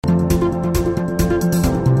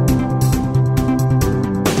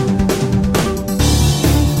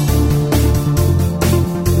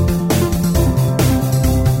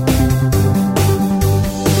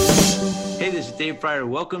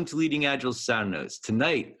welcome to Leading Agile Sound Notes.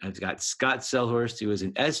 Tonight, I've got Scott Selhorst, who is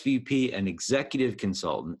an SVP and executive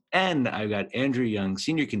consultant, and I've got Andrew Young,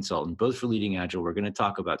 senior consultant, both for Leading Agile. We're going to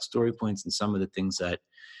talk about story points and some of the things that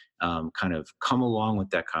kind of come along with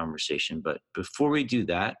that conversation. But before we do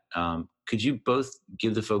that, could you both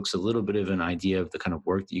give the folks a little bit of an idea of the kind of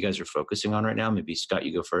work that you guys are focusing on right now? Maybe Scott,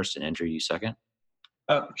 you go first, and Andrew, you second.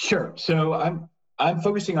 Sure. So I'm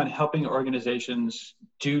focusing on helping organizations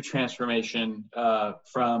do transformation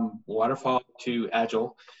from waterfall to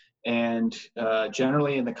agile, and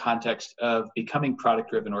generally in the context of becoming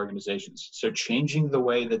product-driven organizations. So changing the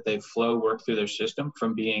way that they flow work through their system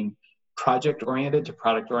from being project-oriented to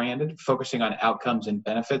product-oriented, focusing on outcomes and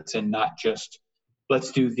benefits and not just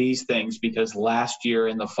let's do these things because last year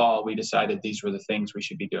in the fall we decided these were the things we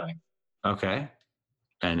should be doing. Okay.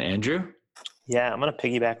 And Andrew? Yeah, I'm going to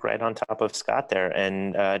piggyback right on top of Scott there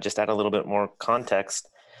and just add a little bit more context.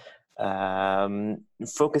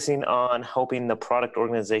 Focusing on helping the product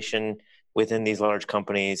organization within these large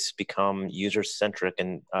companies become user-centric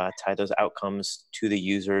and tie those outcomes to the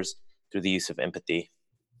users through the use of empathy.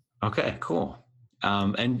 Okay, cool.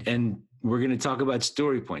 And we're going to talk about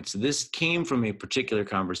story points. So this came from a particular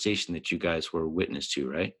conversation that you guys were witness to,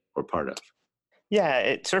 right? Or part of? Yeah,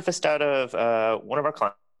 it surfaced out of one of our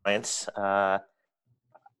clients.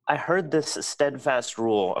 I heard this steadfast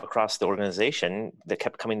rule across the organization that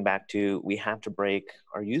kept coming back to, we have to break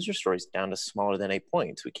our user stories down to smaller than 8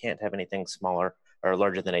 points. We can't have anything smaller or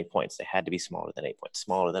larger than 8 points. They had to be smaller than 8 points,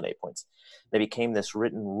 smaller than 8 points. They became this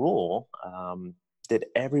written rule that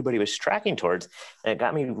everybody was tracking towards, and it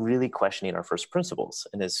got me really questioning our first principles.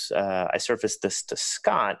 And as I surfaced this to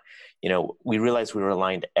Scott, we realized we were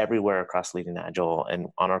aligned everywhere across Leading Agile and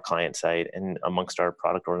on our client side and amongst our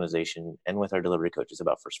product organization and with our delivery coaches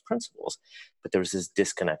about first principles. But there was this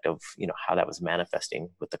disconnect of, how that was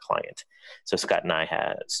manifesting with the client. So Scott and I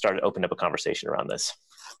opened up a conversation around this.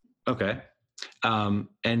 Okay.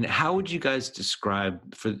 And how would you guys describe,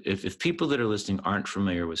 if people that are listening aren't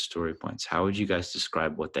familiar with story points, how would you guys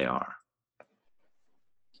describe what they are?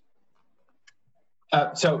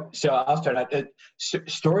 So I'll start out.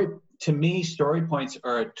 To me, story points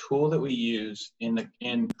are a tool that we use in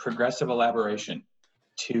progressive elaboration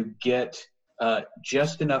to get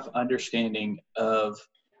just enough understanding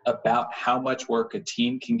about how much work a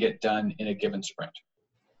team can get done in a given sprint.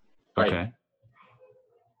 Right? Okay.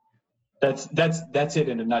 That's it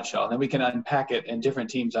in a nutshell. And then we can unpack it, and different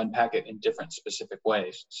teams unpack it in different specific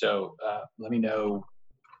ways. So let me know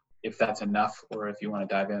if that's enough, or if you want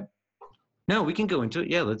to dive in. No, we can go into it.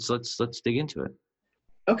 Yeah, let's dig into it.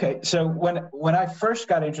 Okay, so when I first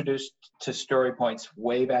got introduced to story points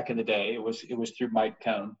way back in the day, it was through Mike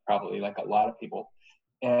Cohn, probably like a lot of people,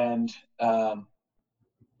 and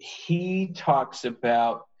he talks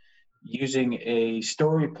about using a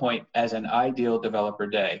story point as an ideal developer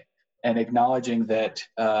day, and acknowledging that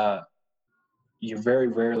you very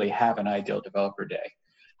rarely have an ideal developer day.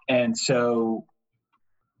 And so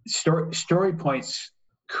story points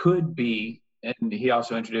could be, and he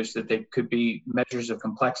also introduced that they could be measures of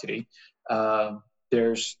complexity.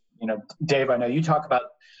 There's, Dave, I know you talk about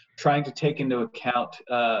trying to take into account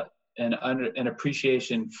an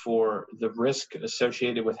appreciation for the risk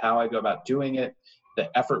associated with how I go about doing it, the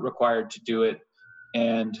effort required to do it,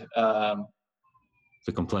 and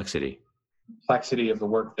the complexity of the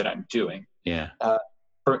work that I'm doing. Yeah.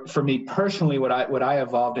 For me personally, what I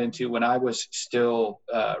evolved into when I was still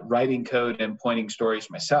writing code and pointing stories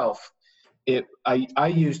myself, I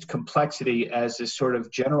used complexity as this sort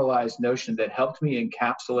of generalized notion that helped me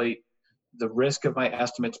encapsulate the risk of my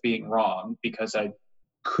estimates being wrong because I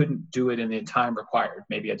couldn't do it in the time required.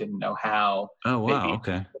 Maybe I didn't know how. Oh wow. Maybe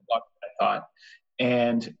Okay. I thought,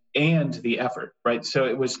 and the effort, right? So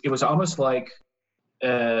it was almost like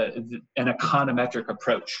an econometric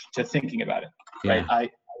approach to thinking about it. Right? Yeah.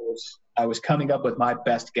 I was coming up with my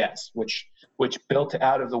best guess, which built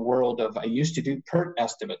out of the world of, I used to do PERT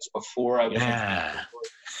estimates before I was. Yeah.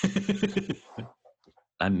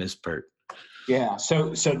 I miss PERT. Yeah.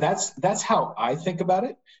 So that's how I think about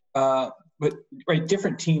it. But right,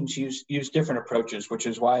 different teams use different approaches, which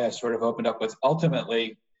is why I sort of opened up with,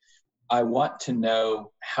 ultimately, I want to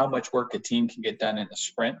know how much work a team can get done in a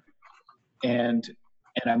sprint. And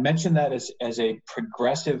I mentioned that as a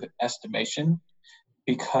progressive estimation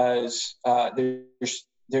because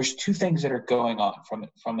there's two things that are going on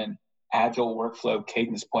from an agile workflow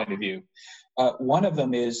cadence point of view. One of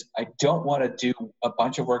them is I don't want to do a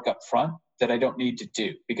bunch of work up front that I don't need to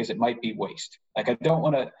do because it might be waste. Like I don't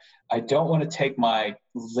want to take my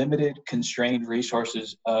limited, constrained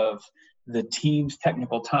resources of the team's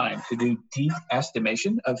technical time to do deep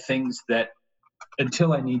estimation of things that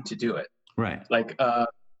until I need to do it. Right. Like, I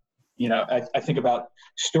think about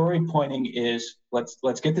story pointing is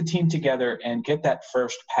let's get the team together and get that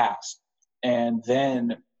first pass. And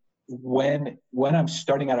then when I'm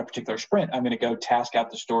starting out a particular sprint, I'm going to go task out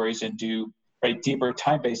the stories and do deeper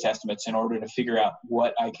time-based estimates in order to figure out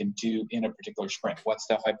what I can do in a particular sprint, what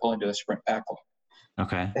stuff I pull into the sprint backlog.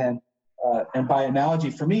 Okay. And by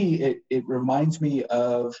analogy, for me, it reminds me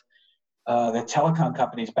of the telecom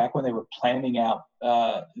companies back when they were planning out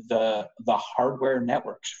the hardware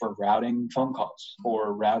networks for routing phone calls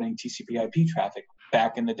or routing TCP/IP traffic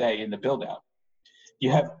back in the day in the build out.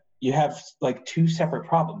 You have like two separate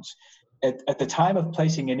problems. At the time of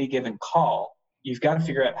placing any given call, you've got to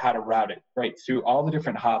figure out how to route it right through all the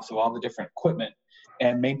different hops of all the different equipment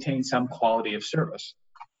and maintain some quality of service.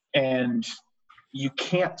 And you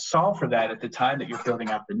can't solve for that at the time that you're building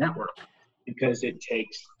out the network because it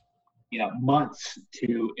takes months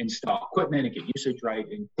to install equipment and get usage right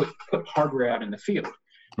and put hardware out in the field.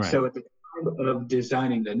 Right. So at the time of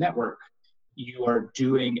designing the network, you are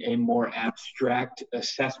doing a more abstract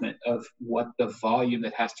assessment of what the volume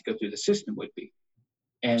that has to go through the system would be.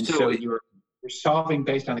 And so you're solving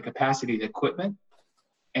based on the capacity of the equipment.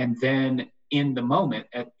 And then in the moment,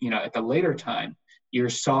 at the later time, you're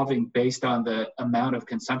solving based on the amount of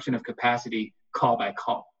consumption of capacity call by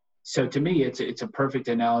call. So to me, it's a perfect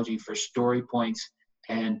analogy for story points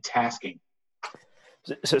and tasking.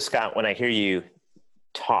 So Scott, when I hear you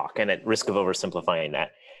talk, and at risk of oversimplifying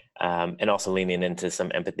that, and also leaning into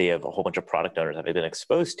some empathy of a whole bunch of product owners that I've been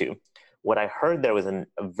exposed to, what I heard there was a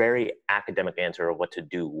very academic answer of what to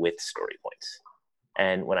do with story points.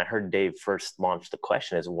 And when I heard Dave first launch the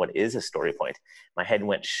question is, what is a story point? My head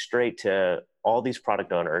went straight to all these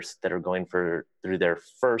product owners that are going through their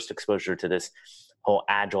first exposure to this whole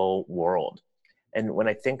agile world. And when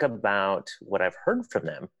I think about what I've heard from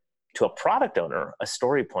them, to a product owner, a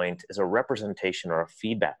story point is a representation or a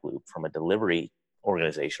feedback loop from a delivery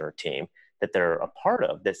organization or team that they're a part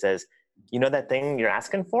of that says, that thing you're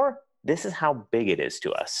asking for, this is how big it is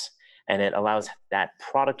to us. And it allows that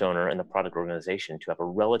product owner and the product organization to have a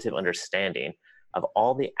relative understanding of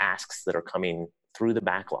all the asks that are coming through the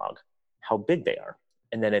backlog, how big they are.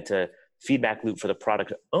 And then it's a feedback loop for the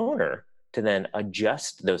product owner to then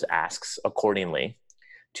adjust those asks accordingly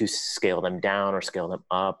to scale them down or scale them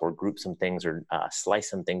up or group some things or slice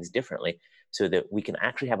some things differently so that we can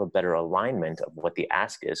actually have a better alignment of what the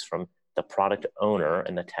ask is from the product owner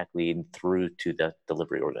and the tech lead through to the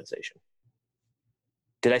delivery organization.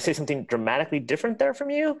 Did I say something dramatically different there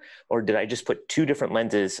from you? Or did I just put two different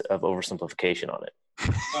lenses of oversimplification on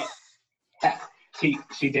it?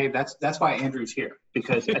 See, Dave, that's why Andrew's here,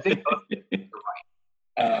 because I think both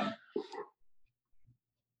are right.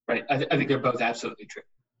 Right. I think they're both absolutely true.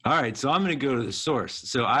 All right. So I'm going to go to the source.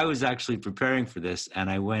 So I was actually preparing for this and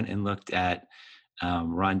I went and looked at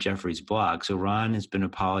Ron Jeffries' blog. So Ron has been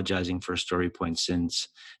apologizing for story points since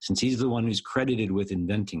he's the one who's credited with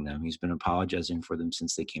inventing them. He's been apologizing for them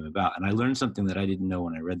since they came about. And I learned something that I didn't know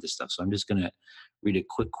when I read this stuff. So I'm just going to read a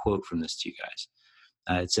quick quote from this to you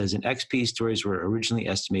guys. It says, in XP, stories were originally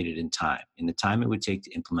estimated in the time it would take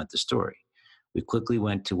to implement the story. We quickly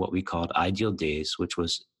went to what we called ideal days, which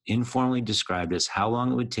was informally described as how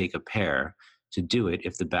long it would take a pair to do it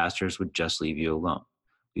if the bastards would just leave you alone.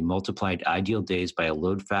 We multiplied ideal days by a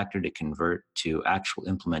load factor to convert to actual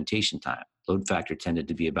implementation time. Load factor tended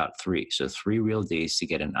to be about 3, so 3 real days to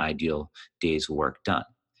get an ideal day's work done.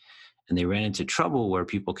 And they ran into trouble where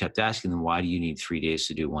people kept asking them, why do you need 3 days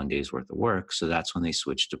to do 1 day's worth of work? So that's when they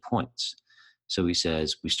switched to points. So he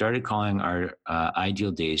says, we started calling our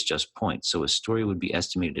ideal days just points. So a story would be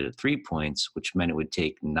estimated at 3 points, which meant it would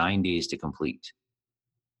take 9 days to complete,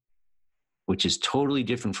 which is totally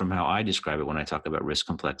different from how I describe it when I talk about risk,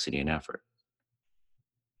 complexity, and effort.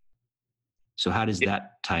 So how does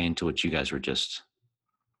that tie into what you guys were just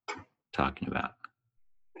talking about?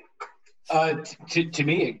 To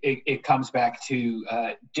me, it comes back to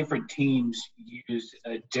different teams use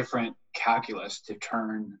a different calculus to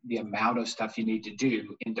turn the amount of stuff you need to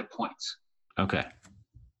do into points. Okay.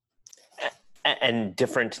 And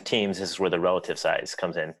different teams, this is where the relative size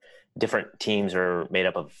comes in. Different teams are made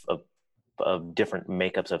up of different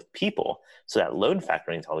makeups of people. So that load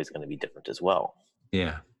factoring is always going to be different as well.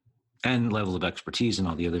 Yeah. And level of expertise and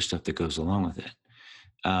all the other stuff that goes along with it.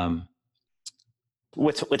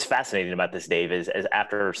 What's fascinating about this, Dave, is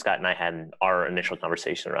after Scott and I had our initial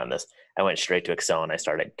conversation around this, I went straight to Excel and I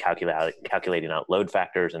started calculating out load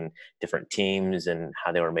factors and different teams and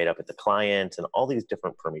how they were made up at the client and all these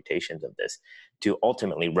different permutations of this to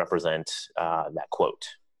ultimately represent that quote.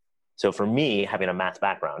 So for me, having a math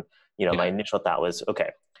background, my initial thought was,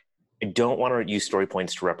 okay, I don't want to use story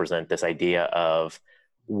points to represent this idea of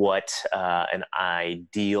what an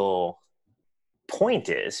ideal point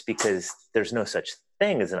is, because there's no such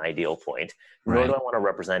thing as an ideal point, nor do I want to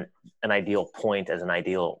represent an ideal point as an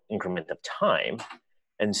ideal increment of time.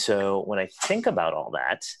 And so when I think about all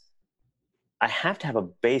that, I have to have a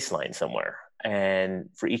baseline somewhere. And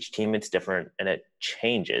for each team, it's different, and it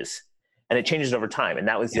changes. And it changes over time. And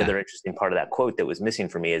that was the other interesting part of that quote that was missing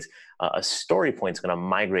for me is a story point is going to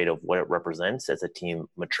migrate of what it represents as a team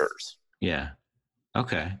matures. Yeah.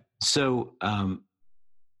 Okay. So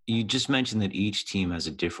you just mentioned that each team has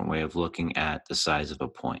a different way of looking at the size of a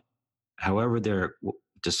point. However, they're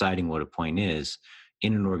deciding what a point is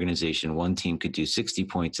in an organization. One team could do 60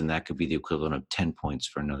 points, and that could be the equivalent of 10 points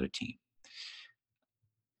for another team.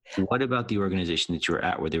 What about the organization that you were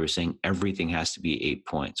at where they were saying everything has to be 8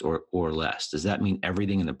 points or less? Does that mean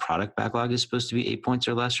everything in the product backlog is supposed to be 8 points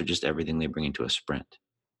or less, or just everything they bring into a sprint?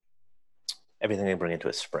 Everything they bring into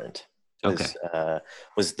a sprint Okay.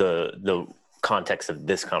 was the context of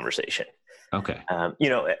this conversation. Okay.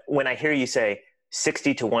 When I hear you say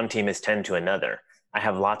 60 to one team is 10 to another, I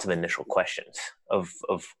have lots of initial questions of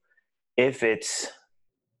if it's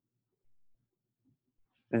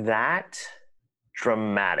that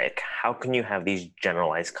dramatic, how can you have these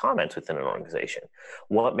generalized comments within an organization?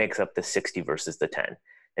 What makes up the 60 versus the 10?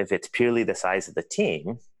 If it's purely the size of the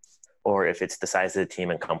team, or if it's the size of the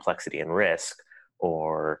team and complexity and risk,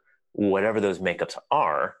 or whatever those makeups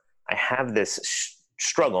are, I have this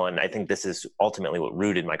struggle. And I think this is ultimately what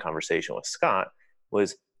rooted my conversation with Scott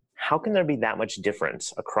was, how can there be that much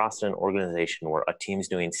difference across an organization where a team's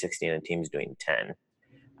doing 60 and a team's doing 10?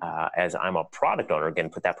 As I'm a product owner, again,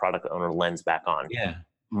 put that product owner lens back on. Yeah.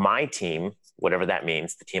 My team, whatever that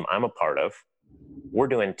means, the team I'm a part of, we're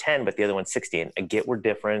doing 10, but the other one's 60. And I get we're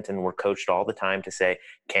different, and we're coached all the time to say,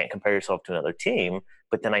 can't compare yourself to another team.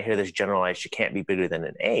 But then I hear this generalized, you can't be bigger than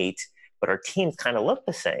an 8, but our teams kind of look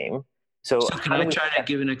the same. So can I try to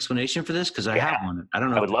give an explanation for this? Because I have one. I don't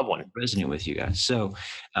know. I would love one. Resonate with you guys. So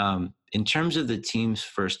in terms of the teams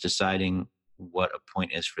first deciding what a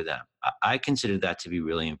point is for them, I consider that to be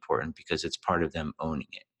really important because it's part of them owning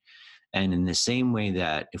it. And in the same way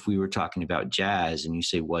that if we were talking about jazz and you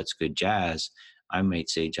say, what's good jazz? I might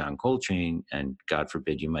say John Coltrane, and God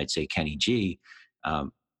forbid you might say Kenny G.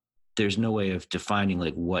 There's no way of defining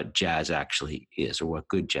like what jazz actually is or what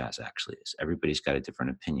good jazz actually is. Everybody's got a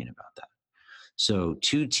different opinion about that. So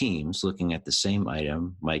two teams looking at the same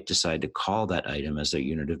item might decide to call that item as their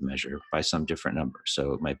unit of measure by some different number.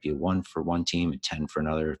 So it might be a 1 for one team, a 10 for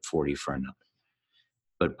another, 40 for another.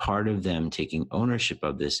 But part of them taking ownership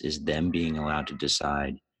of this is them being allowed to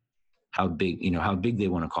decide how big they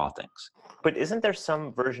want to call things. But isn't there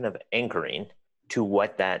some version of anchoring to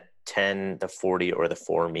what that 10, the 40, or the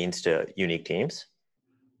 4 means to unique teams?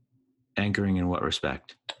 Anchoring in what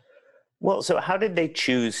respect? Well, so how did they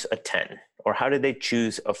choose a 10? Or how did they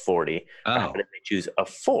choose a 40? Or how did they choose a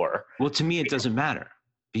 4? Well, to me, it doesn't matter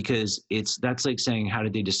because that's like saying, how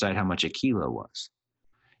did they decide how much a kilo was?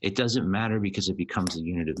 It doesn't matter because it becomes a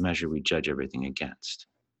unit of measure we judge everything against.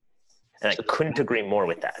 And I couldn't agree more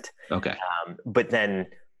with that. Okay. But then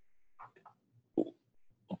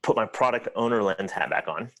put my product owner lens hat back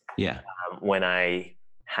on. Yeah. When I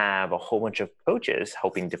have a whole bunch of coaches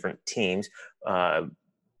helping different teams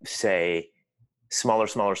say smaller,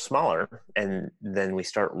 smaller, smaller, and then we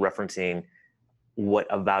start referencing what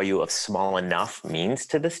a value of small enough means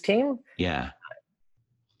to this team. Yeah.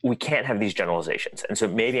 We can't have these generalizations. And so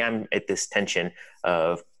maybe I'm at this tension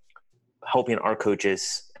of helping our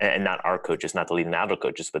coaches, and not our coaches, not the leading agile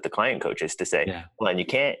coaches, but the client coaches to say, well, and you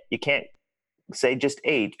can't say just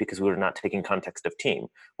 8 because we're not taking context of team.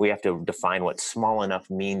 We have to define what small enough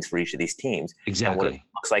means for each of these teams. Exactly. And what it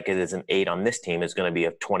looks like it is an 8 on this team is going to be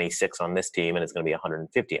a 26 on this team, and it's going to be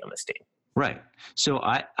 150 on this team. Right. So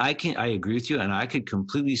I agree with you, and I could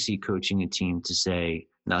completely see coaching a team to say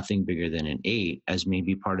nothing bigger than an 8 as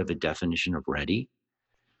maybe part of a definition of ready.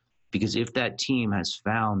 Because if that team has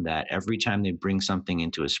found that every time they bring something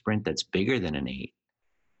into a sprint that's bigger than an 8,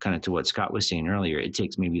 kind of to what Scott was saying earlier, it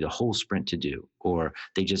takes maybe the whole sprint to do, or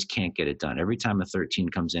they just can't get it done. Every time a 13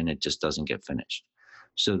 comes in, it just doesn't get finished.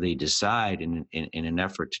 So they decide in an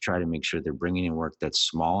effort to try to make sure they're bringing in work that's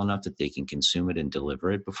small enough that they can consume it and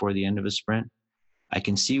deliver it before the end of a sprint. I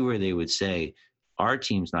can see where they would say, our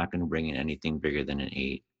team's not going to bring in anything bigger than an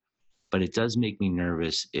 8, but it does make me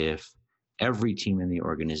nervous if every team in the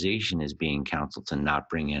organization is being counseled to not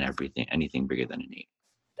bring in anything bigger than an 8.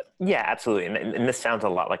 Yeah, absolutely. And this sounds a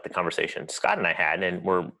lot like the conversation Scott and I had, and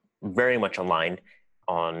we're very much aligned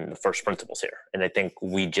on the first principles here. And I think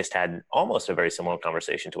we just had almost a very similar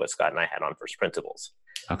conversation to what Scott and I had on first principles.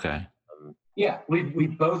 Okay. Yeah, we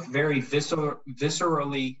both very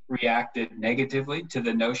viscerally reacted negatively to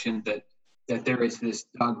the notion that there is this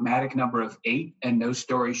dogmatic number of 8 and no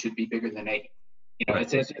story should be bigger than 8. Right.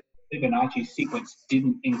 It's as if the Fibonacci sequence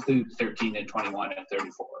didn't include 13 and 21 and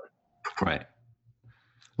 34. Right.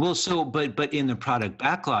 Well, so, but in the product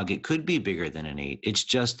backlog, it could be bigger than an 8. It's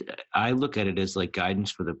just, I look at it as like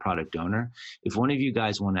guidance for the product owner. If one of you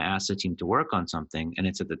guys want to ask the team to work on something and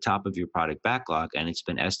it's at the top of your product backlog and it's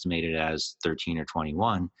been estimated as 13 or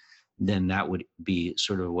 21, then that would be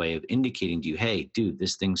sort of a way of indicating to you, hey, dude,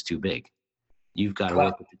 this thing's too big. You've got to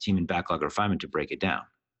work with the team in backlog refinement to break it down.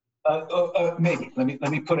 Maybe.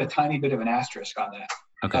 Let me put a tiny bit of an asterisk on that.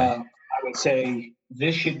 Okay. I would say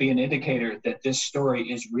this should be an indicator that this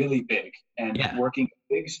story is really big, and working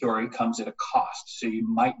a big story comes at a cost, so you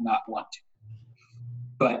might not want to.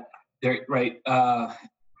 But there, right?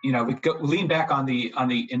 We lean back on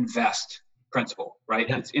the invest principle, right?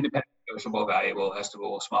 Yeah. It's independent, negotiable, valuable,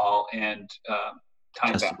 estimable, small, and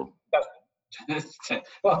time bound.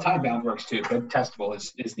 Well, time bound works too, but testable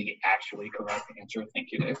is the actually correct answer.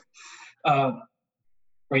 Thank you, Dave.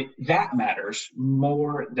 Right, that matters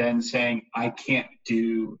more than saying I can't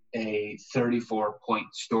do a 34-point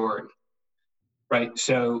story, right?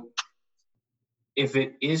 So if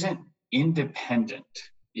it isn't independent,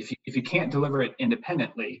 if you can't deliver it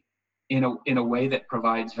independently in a way that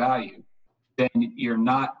provides value, then you're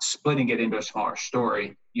not splitting it into a smaller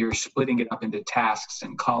story. You're splitting it up into tasks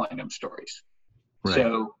and calling them stories. Right.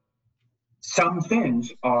 So some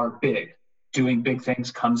things are big. Doing big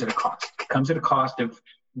things comes at a cost. It comes at a cost of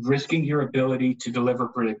risking your ability to deliver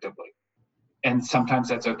predictably. And sometimes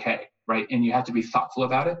that's okay, right? And you have to be thoughtful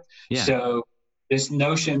about it. Yeah. So this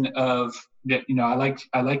notion of that,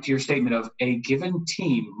 I liked your statement of a given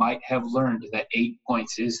team might have learned that 8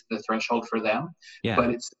 points is the threshold for them, but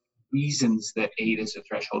it's reasons that 8 is a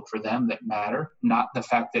threshold for them that matter, not the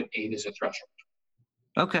fact that 8 is a threshold.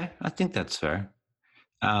 Okay, I think that's fair.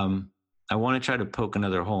 I want to try to poke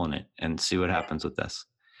another hole in it and see what happens with this.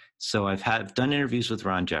 So I've done interviews with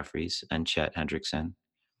Ron Jeffries and Chet Hendrickson,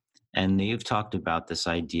 and they've talked about this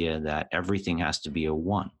idea that everything has to be a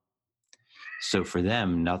 1. So for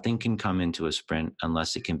them, nothing can come into a sprint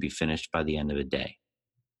unless it can be finished by the end of a day.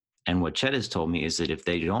 And what Chet has told me is that if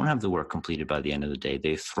they don't have the work completed by the end of the day,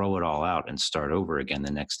 they throw it all out and start over again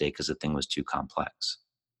the next day because the thing was too complex.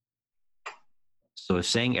 So if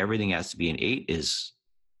saying everything has to be an 8 is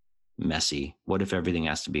messy, what if everything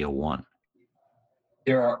has to be a 1?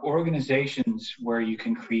 There are organizations where you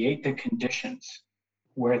can create the conditions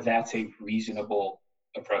where that's a reasonable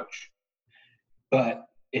approach. But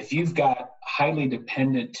if you've got highly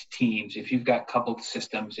dependent teams, if you've got coupled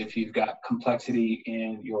systems, if you've got complexity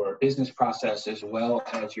in your business process as well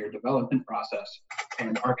as your development process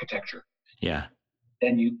and architecture,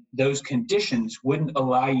 then those conditions wouldn't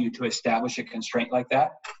allow you to establish a constraint like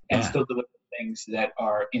that and still deliver things that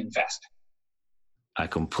are invest. I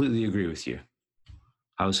completely agree with you.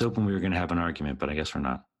 I was hoping we were going to have an argument, but I guess we're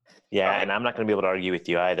not. Yeah, and I'm not going to be able to argue with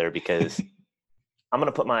you either because I'm going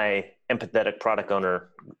to put my empathetic product owner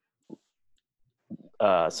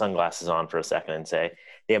sunglasses on for a second and say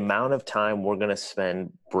the amount of time we're going to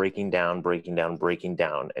spend breaking down,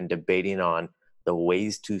 and debating on the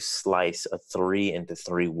ways to slice a 3 into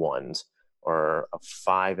 3 1s or a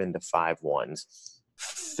 5 into 5 1s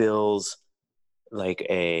feels like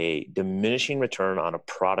a diminishing return on a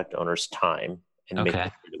product owner's time and making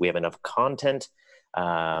sure that we have enough content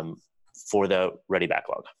for the ready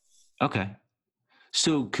backlog. Okay.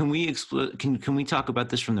 So can we can we talk about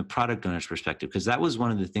this from the product owner's perspective? Because that was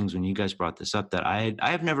one of the things when you guys brought this up that I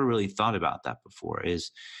have never really thought about that before,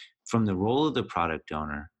 is from the role of the product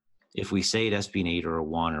owner. If we say it has to be an 8 or a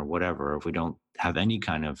 1 or whatever, if we don't have any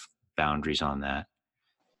kind of boundaries on that,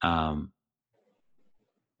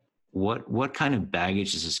 what kind of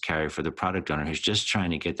baggage does this carry for the product owner who's just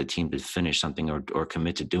trying to get the team to finish something or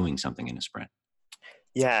commit to doing something in a sprint?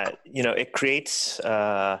 Yeah, it creates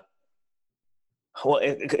it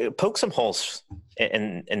pokes some holes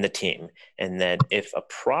in the team, and that if a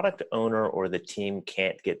product owner or the team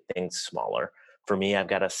can't get things smaller, for me, I've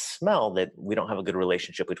got to smell that we don't have a good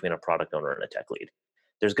relationship between a product owner and a tech lead.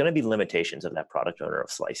 There's going to be limitations of that product owner of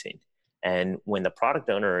slicing. And when the product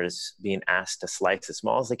owner is being asked to slice as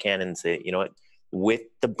small as they can and say, you know what, with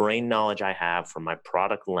the brain knowledge I have from my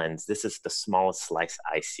product lens, this is the smallest slice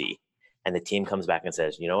I see. And the team comes back and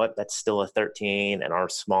says, you know what, that's still a 13 and our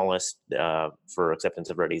smallest for acceptance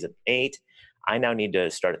of ready is an 8. I now need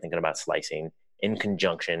to start thinking about slicing in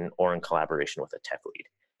conjunction or in collaboration with a tech lead.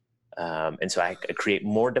 And so I create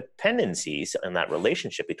more dependencies in that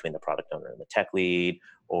relationship between the product owner and the tech lead,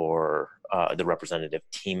 or the representative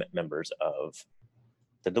team members of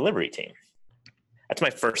the delivery team. That's my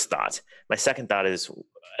first thought. My second thought is,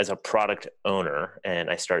 as a product owner, and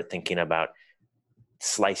I start thinking about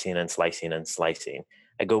slicing and slicing and slicing,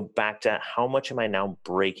 I go back to how much am I now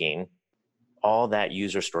breaking all that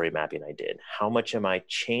user story mapping I did? How much am I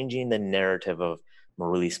changing the narrative of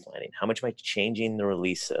release planning? How much am I changing the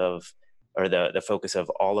release of, or the focus of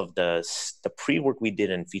all of the pre-work we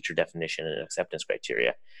did in feature definition and acceptance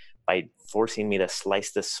criteria? By forcing me to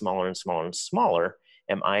slice this smaller and smaller and smaller,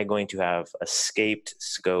 am I going to have escaped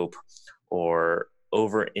scope or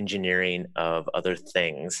over engineering of other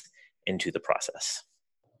things into the process?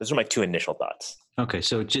 Those are my two initial thoughts. Okay,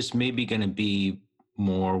 so it's just maybe going to be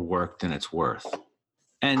more work than it's worth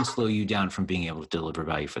and slow you down from being able to deliver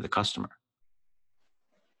value for the customer.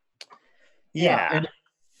 Yeah.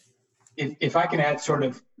 And if I can add sort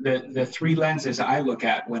of the three lenses I look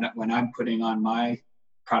at when I'm putting on my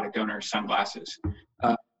product owner sunglasses.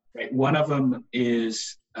 Right. One of them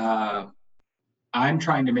is I'm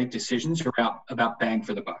trying to make decisions about bang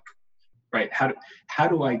for the buck. Right. How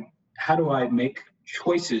do I make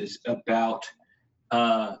choices about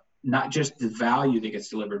not just the value that gets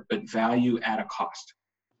delivered, but value at a cost.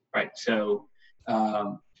 Right. So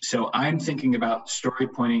I'm thinking about story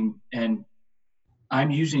pointing, and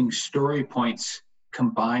I'm using story points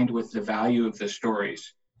combined with the value of the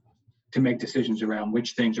stories to make decisions around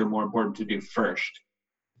which things are more important to do first.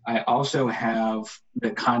 I also have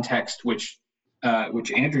the context, which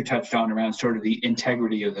Andrew touched on, around sort of the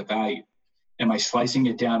integrity of the value. Am I slicing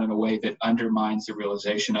it down in a way that undermines the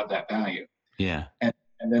realization of that value? Yeah. And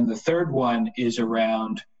then the third one is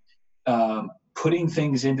around putting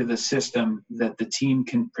things into the system that the team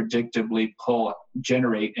can predictably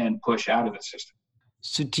generate, and push out of the system.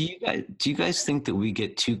 So do you guys think that we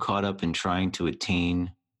get too caught up in trying to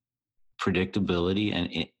attain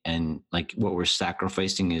predictability, and like what we're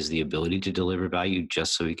sacrificing is the ability to deliver value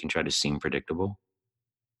just so we can try to seem predictable?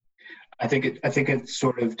 I think it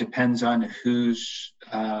sort of depends on who's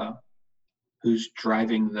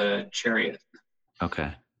driving the chariot.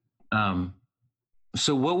 Okay.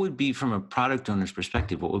 So what would be, from a product owner's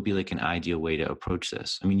perspective, what would be like an ideal way to approach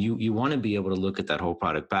this? I mean, you want to be able to look at that whole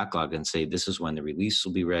product backlog and say, this is when the release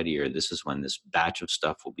will be ready, or this is when this batch of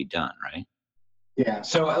stuff will be done, right? Yeah.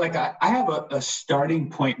 So like I have a starting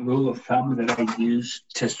point rule of thumb that I use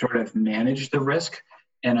to sort of manage the risk.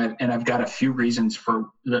 And I've got a few reasons for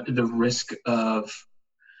the risk of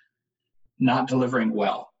not delivering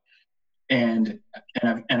well. And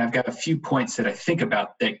I've got a few points that I think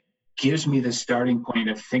about that gives me the starting point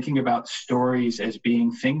of thinking about stories as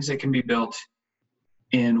being things that can be built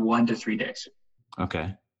in 1 to 3 days.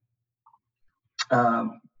 Okay.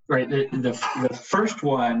 Right. The first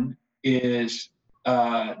one is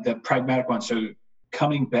the pragmatic one. So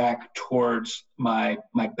coming back towards my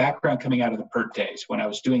background coming out of the PERT days when I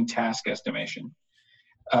was doing task estimation,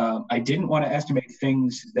 I didn't want to estimate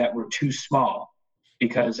things that were too small,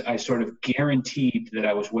 because I sort of guaranteed that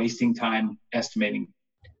I was wasting time estimating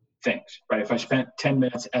things, right? If I spent 10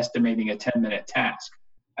 minutes estimating a 10-minute task,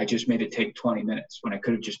 I just made it take 20 minutes when I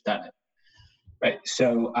could have just done it, right?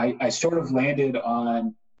 So I sort of landed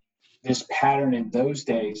on this pattern in those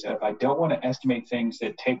days of, I don't want to estimate things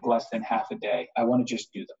that take less than half a day. I want to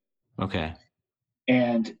just do them. Okay.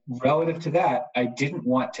 And relative to that, I didn't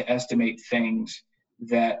want to estimate things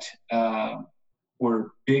that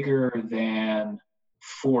were bigger than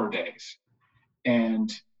 4 days.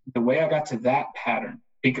 And the way I got to that pattern,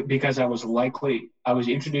 because I was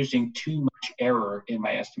introducing too much error in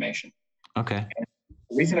my estimation. Okay. And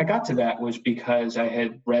the reason I got to that was because I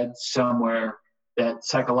had read somewhere that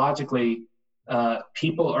psychologically,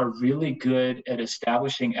 people are really good at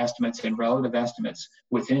establishing estimates and relative estimates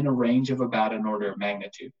within a range of about an order of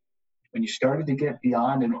magnitude. When you started to get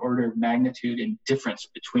beyond an order of magnitude in difference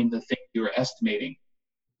between the things you were estimating,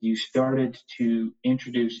 you started to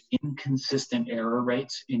introduce inconsistent error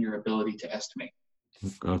rates in your ability to estimate.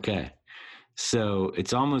 Okay. So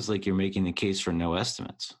it's almost like you're making the case for no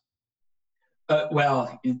estimates.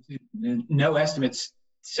 No estimates.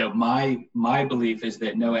 So my belief is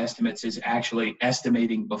that no estimates is actually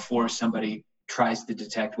estimating before somebody tries to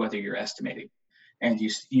detect whether you're estimating. And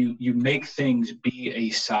you make things be a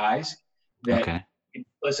size that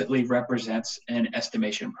implicitly represents an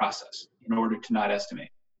estimation process in order to not estimate.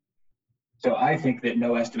 So I think that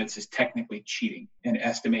no estimates is technically cheating and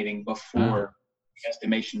estimating before the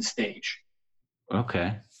estimation stage.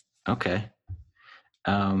 Okay.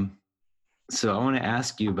 So I want to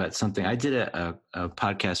ask you about something. I did a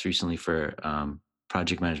podcast recently for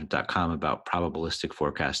projectmanagement.com about probabilistic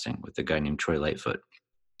forecasting with a guy named Troy Lightfoot.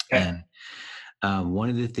 Okay. And one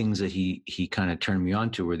of the things that he kind of turned me on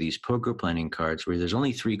to were these poker planning cards where there's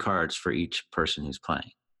only 3 cards for each person who's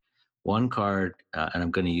playing. One card, and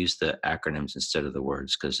I'm going to use the acronyms instead of the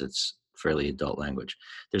words because it's fairly adult language.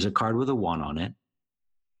 There's a card with a 1 on it.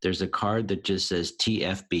 There's a card that just says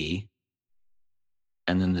TFB.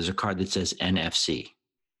 And then there's a card that says NFC.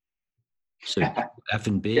 So F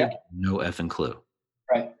and big, no F and clue.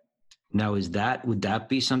 Right. Now, would that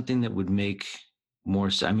be something that would make more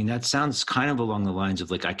sense? I mean, that sounds kind of along the lines of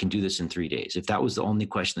like, I can do this in 3 days. If that was the only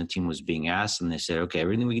question the team was being asked and they said, okay,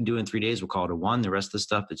 everything we can do in 3 days, we'll call it a 1. The rest of the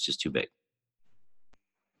stuff, it's just too big.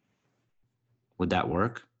 Would that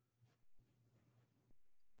work?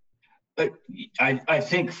 But I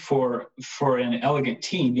think for an elegant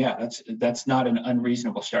team, yeah, that's not an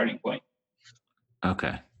unreasonable starting point.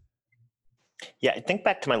 Okay. Yeah, I think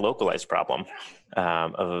back to my localized problem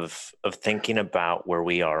of thinking about where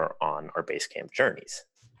we are on our base camp journeys.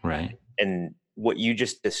 Right. And what you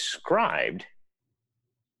just described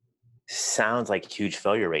sounds like a huge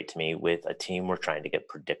failure rate to me with a team we're trying to get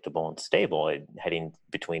predictable and stable and heading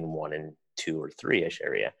between 1 and 2 or 3-ish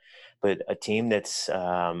area. But a team that's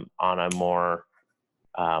on a more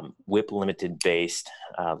whip limited based,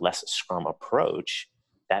 less scrum approach,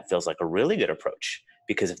 that feels like a really good approach.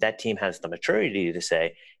 Because if that team has the maturity to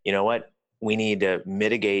say, you know what, we need to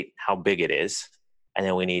mitigate how big it is, and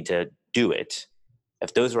then we need to do it.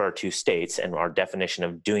 If those are our 2 states, and our definition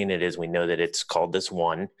of doing it is we know that it's called this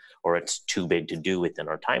 1, or it's too big to do within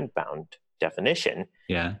our time-bound definition.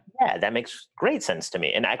 Yeah, that makes great sense to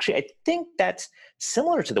me. And actually, I think that's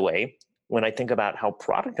similar to the way when I think about how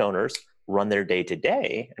product owners run their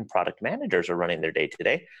day-to-day and product managers are running their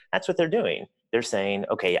day-to-day. That's what they're doing. They're saying,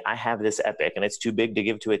 okay, I have this epic and it's too big to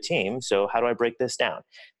give to a team. So how do I break this down?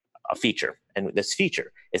 A feature. And this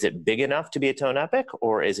feature, is it big enough to be a tone epic,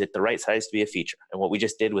 or is it the right size to be a feature? And what we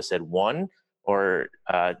just did was said 1 or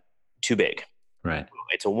too big. Right.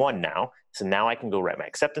 It's a 1 now. So now I can go write my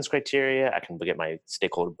acceptance criteria. I can get my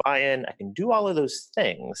stakeholder buy-in. I can do all of those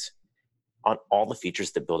things on all the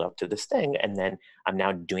features that build up to this thing. And then I'm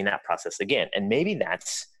now doing that process again. And maybe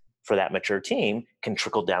that's, for that mature team, can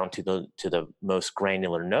trickle down to the most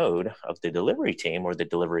granular node of the delivery team or the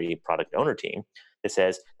delivery product owner team that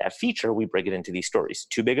says that feature, we break it into these stories.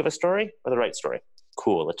 Too big of a story or the right story?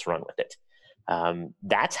 Cool, let's run with it.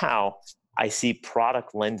 That's how I see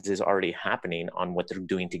product lenses already happening on what they're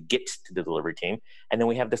doing to get to the delivery team. And then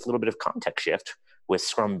we have this little bit of context shift with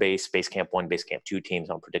Scrum-based Basecamp 1, Basecamp 2 teams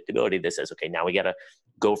on predictability that says, okay, now we got to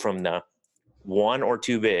go from the 1 or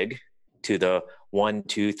too big to the 1,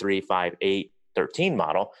 2, 3, 5, 8, 13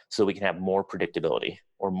 model, so we can have more predictability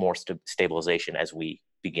or more stabilization as we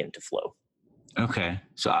begin to flow. Okay.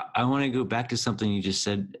 So I want to go back to something you just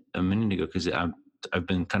said a minute ago, because I've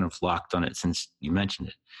been kind of locked on it since you mentioned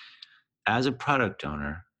it. As a product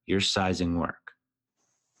owner, you're sizing work.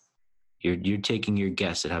 You're taking your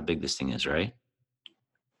guess at how big this thing is, right?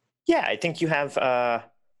 Yeah, I think you have,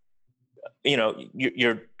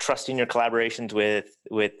 you're trusting your collaborations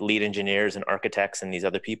with lead engineers and architects and these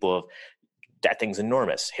other people of that thing's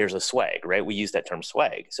enormous. Here's a swag, right? We use that term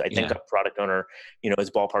swag. So I think a product owner,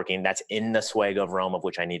 is ballparking that's in the swag of realm of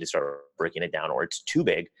which I need to start breaking it down, or it's too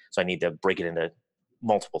big. So I need to break it into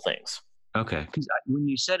multiple things. Okay. Because when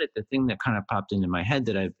you said it, the thing that kind of popped into my head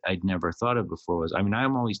that I'd never thought of before was,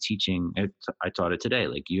 I'm always teaching, I taught it today,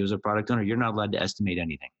 like you as a product owner, you're not allowed to estimate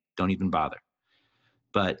anything. Don't even bother.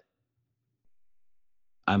 But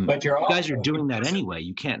you guys are doing that anyway.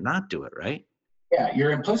 You can't not do it, right? Yeah,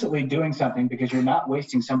 you're implicitly doing something because you're not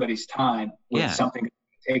wasting somebody's time with something that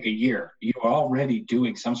can take a year. You're already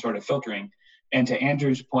doing some sort of filtering. And to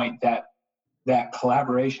Andrew's point, that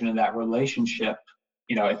collaboration and that relationship,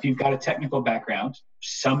 if you've got a technical background,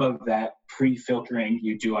 some of that pre-filtering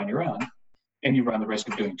you do on your own, and you run the risk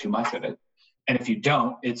of doing too much of it. And if you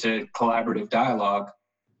don't, it's a collaborative dialogue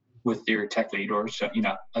with your tech lead or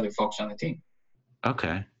other folks on the team.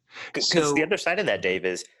 Okay. Because the other side of that, Dave,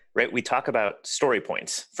 is, right, we talk about story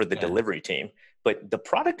points for the delivery team, but the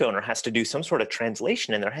product owner has to do some sort of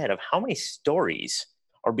translation in their head of how many stories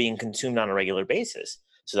are being consumed on a regular basis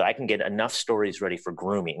so that I can get enough stories ready for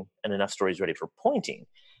grooming and enough stories ready for pointing,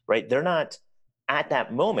 right? They're not at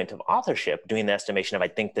that moment of authorship doing the estimation of, I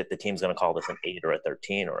think that the team's going to call this an 8 or a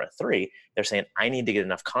 13 or a 3. They're saying, I need to get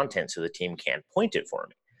enough content so the team can point it for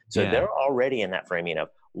me. So they're already in that framing of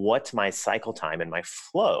what's my cycle time and my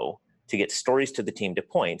flow to get stories to the team to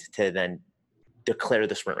point to then declare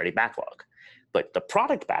the sprint ready backlog. But the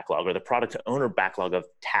product backlog or the product owner backlog of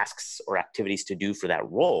tasks or activities to do for that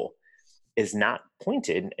role, is not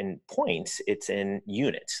pointed in points, it's in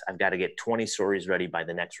units. I've got to get 20 stories ready by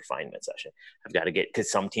the next refinement session. I've got to get,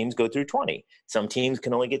 because some teams go through 20, some teams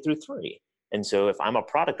can only get through 3. And so if I'm a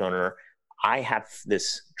product owner, I have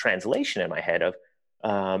this translation in my head of,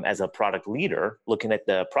 as a product leader, looking at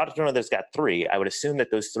the product owner that's got 3, I would assume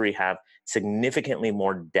that those 3 have significantly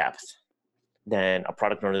more depth than a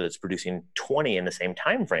product owner that's producing 20 in the same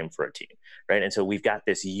time frame for a team, right? And so we've got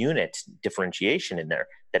this unit differentiation in there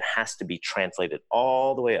that has to be translated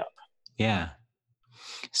all the way up. Yeah.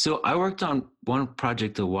 So I worked on one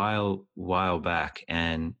project a while back,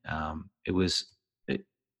 and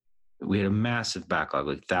we had a massive backlog,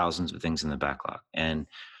 like thousands of things in the backlog. And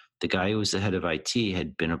the guy who was the head of IT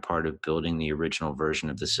had been a part of building the original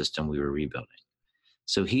version of the system we were rebuilding.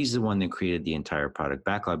 So he's the one that created the entire product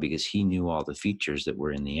backlog because he knew all the features that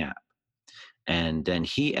were in the app. And then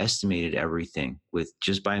he estimated everything with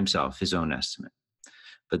just by himself, his own estimate.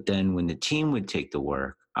 But then when the team would take the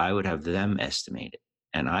work, I would have them estimate it.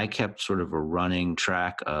 And I kept sort of a running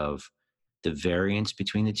track of the variance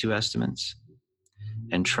between the 2 estimates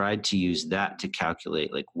and tried to use that to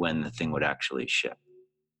calculate like when the thing would actually ship.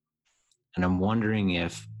 And I'm wondering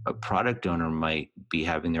if a product owner might be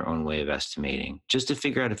having their own way of estimating just to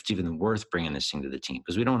figure out if it's even worth bringing this thing to the team,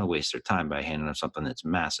 because we don't want to waste their time by handing them something that's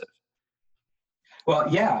massive. Well,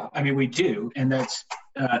 yeah, I mean, we do. And that's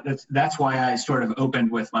why I sort of opened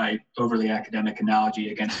with my overly academic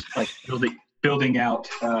analogy against like building out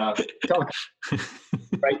telecom,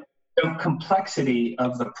 right? The complexity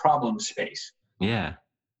of the problem space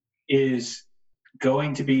is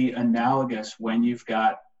going to be analogous when you've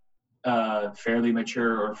got a fairly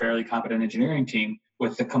mature or fairly competent engineering team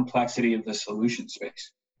with the complexity of the solution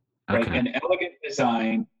space, right? Okay. And elegant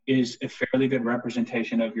design is a fairly good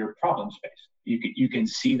representation of your problem space. You can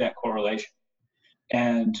see that correlation.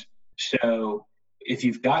 And so if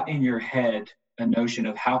you've got in your head a notion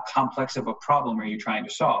of how complex of a problem are you trying to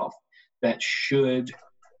solve, that should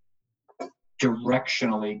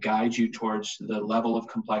directionally guide you towards the level of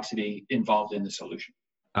complexity involved in the solution.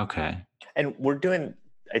 Okay. And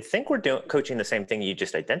I think we're coaching the same thing you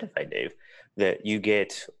just identified, Dave, that you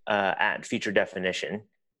get at feature definition.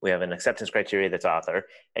 We have an acceptance criteria that's author,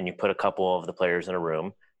 and you put a couple of the players in a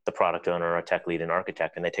room, the product owner, a tech lead, and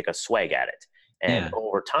architect, and they take a swag at it. And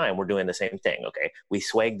over time, we're doing the same thing. Okay, we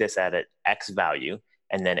swag this at an X value,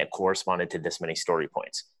 and then it corresponded to this many story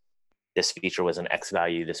points. This feature was an X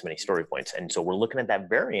value, this many story points. And so we're looking at that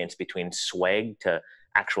variance between swag to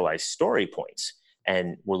actualized story points.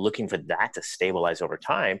 And we're looking for that to stabilize over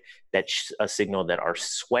time. That's a signal that our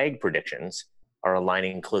swag predictions are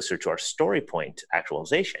aligning closer to our story point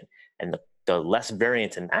actualization. And the less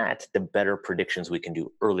variance in that, the better predictions we can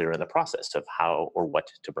do earlier in the process of how or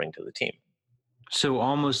what to bring to the team. So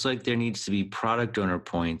almost like there needs to be product owner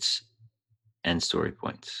points and story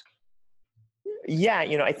points. Yeah,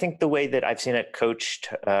 I think the way that I've seen it coached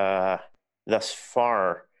thus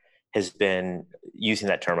far has been using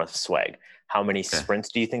that term of swag. How many sprints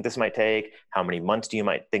do you think this might take? How many months do you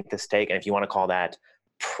might think this take? And if you want to call that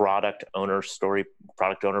product owner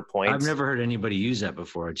points. I've never heard anybody use that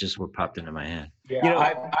before. It just what popped into my head. Yeah,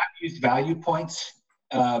 I've used value points,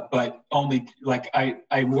 but only like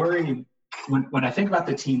I worry when I think about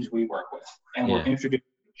the teams we work with and we're introducing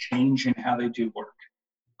change in how they do work.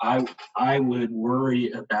 I would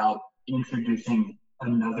worry about introducing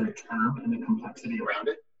another term and the complexity around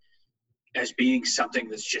it as being something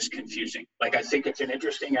that's just confusing. Like, I think it's an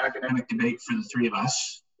interesting academic debate for the 3 of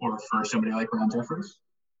us or for somebody like Ron Jeffers,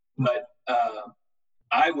 but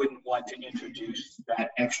I wouldn't want to introduce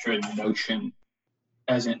that extra notion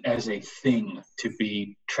as a thing to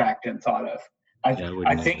be tracked and thought of.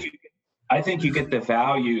 I think you get the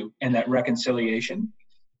value and that reconciliation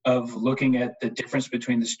of looking at the difference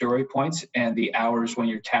between the story points and the hours when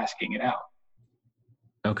you're tasking it out.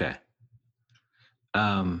 Okay.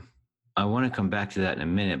 I want to come back to that in a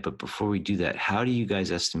minute, but before we do that, how do you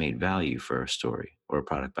guys estimate value for a story or a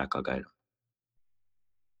product backlog item?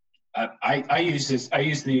 I use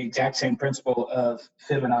the exact same principle of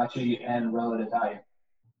Fibonacci and relative value.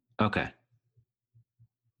 Okay.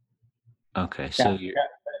 So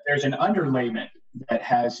there's an underlayment that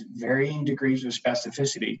has varying degrees of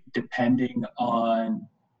specificity depending on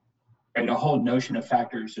a whole notion of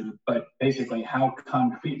factors, but basically how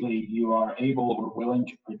concretely you are able or willing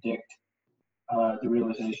to predict the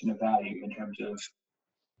realization of value in terms of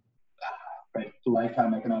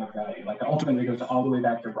lifetime economic value. Like, ultimately, it goes all the way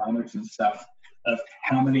back to Reinert's stuff of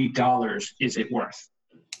how many dollars is it worth?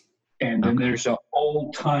 And then there's a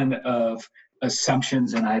whole ton of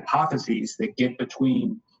assumptions and hypotheses that get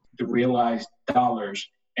between the realized dollars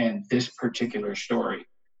and this particular story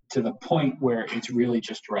to the point where it's really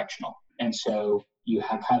just directional. And so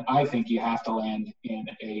I think you have to land in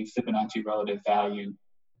a Fibonacci relative value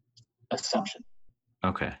assumption.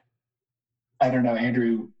 Okay. I don't know,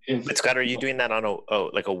 Andrew. But Scott, are you doing that on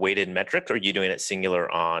a weighted metric, or are you doing it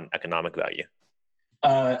singular on economic value?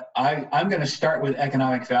 I'm going to start with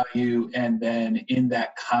economic value, and then in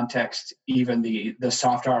that context, even the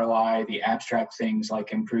soft ROI, the abstract things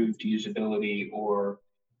like improved usability or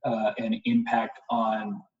an impact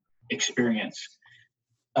on experience,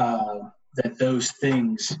 that those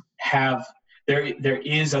things have. There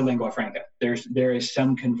is a lingua franca. There is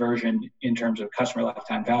some conversion in terms of customer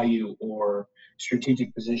lifetime value or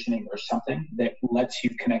strategic positioning or something that lets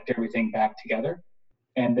you connect everything back together,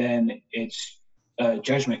 and then it's a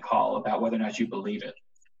judgment call about whether or not you believe it.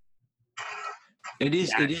 It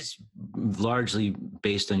is largely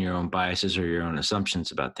based on your own biases or your own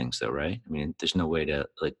assumptions about things, though, right? I mean, there's no way to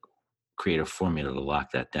create a formula to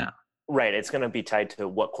lock that down. Right. It's going to be tied to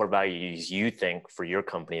what core values you think for your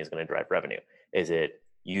company is going to drive revenue. Is it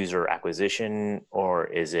user acquisition, or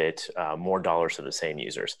is it more dollars to the same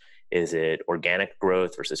users? Is it organic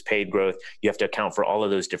growth versus paid growth? You have to account for all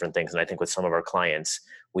of those different things. And I think with some of our clients,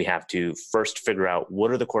 we have to first figure out what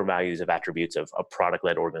are the core values of attributes of a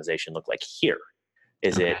product-led organization look like here.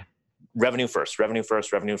 Is it revenue first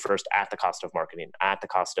at the cost of marketing, at the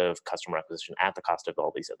cost of customer acquisition, at the cost of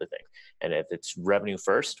all these other things? And if it's revenue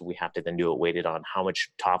first, we have to then do it weighted on how much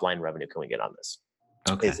top line revenue can we get on this.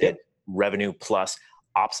 Okay. Is it revenue plus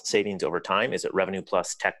ops savings over time? Is it revenue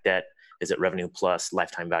plus tech debt? Is it revenue plus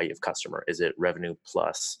lifetime value of customer? Is it revenue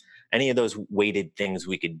plus any of those weighted things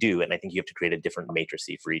we could do? And I think you have to create a different matrix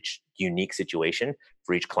for each unique situation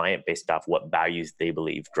for each client based off what values they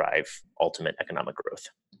believe drive ultimate economic growth.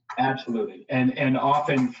 Absolutely. And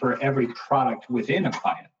often for every product within a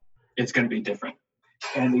client, it's going to be different.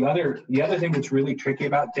 And the other thing that's really tricky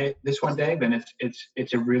about this one, Dave, and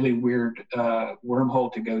it's a really weird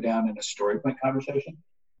wormhole to go down in a story point conversation,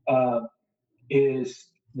 is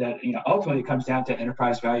that ultimately it comes down to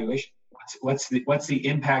enterprise valuation. What's the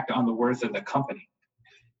impact on the worth of the company?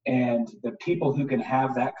 And the people who can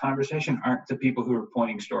have that conversation aren't the people who are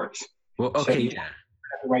pointing stories. Well, okay, so you have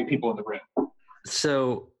the right people in the room.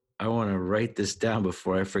 So I want to write this down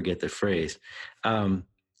before I forget the phrase.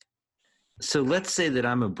 So let's say that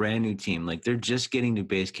I'm a brand new team, like they're just getting to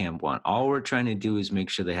Basecamp 1. All we're trying to do is make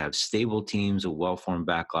sure they have stable teams, a well-formed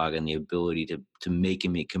backlog, and the ability to make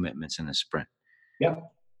and meet commitments in a sprint. Yep.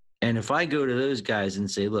 And if I go to those guys and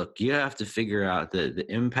say, look, you have to figure out the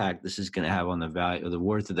impact this is going to have on the value or the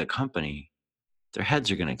worth of the company, their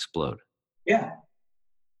heads are going to explode. Yeah.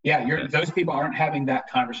 Yeah. Those people aren't having that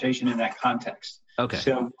conversation in that context. Okay.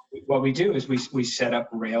 So what we do is we set up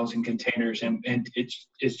Rails and containers, and it's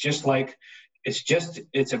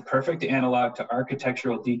a perfect analog to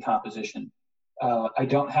architectural decomposition. I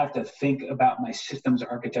don't have to think about my systems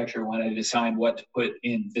architecture when I decide what to put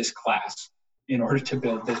in this class in order to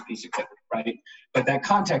build this piece of code, right? But that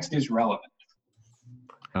context is relevant.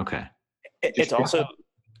 Okay. It's also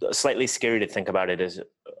slightly scary to think about it as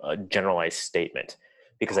a generalized statement,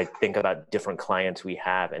 because I think about different clients we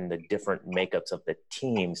have and the different makeups of the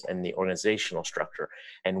teams and the organizational structure.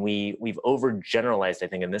 And we've overgeneralized, I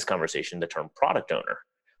think, in this conversation, the term product owner,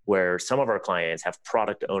 where some of our clients have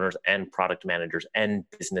product owners and product managers and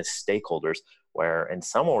business stakeholders, where in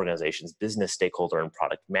some organizations, business stakeholder and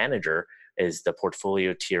product manager is the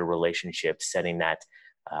portfolio tier relationship, setting that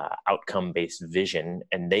outcome-based vision.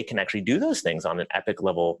 And they can actually do those things on an epic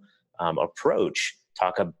level approach,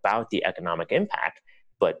 talk about the economic impact.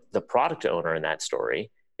 But the product owner in that story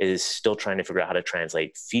is still trying to figure out how to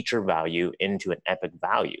translate feature value into an epic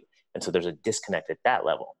value. And so there's a disconnect at that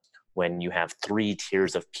level when you have 3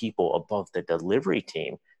 tiers of people above the delivery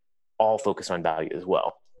team, all focused on value as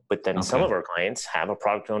well. But then some of our clients have a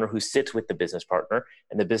product owner who sits with the business partner,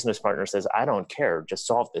 and the business partner says, I don't care, just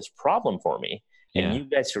solve this problem for me. And you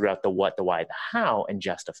guys figure out the what, the why, the how, and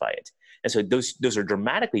justify it. And so those are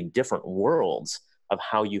dramatically different worlds of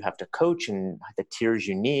how you have to coach and the tiers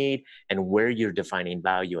you need and where you're defining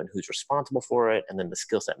value and who's responsible for it. And then the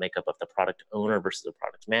skill set makeup of the product owner versus the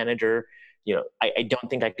product manager. I don't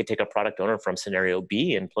think I could take a product owner from scenario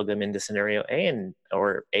B and plug them into scenario A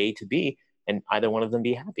or A to B, and either one of them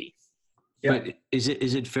be happy. Yeah. But is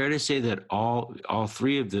it fair to say that all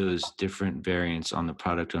 3 of those different variants on the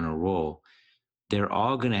product owner role, they're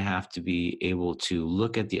all going to have to be able to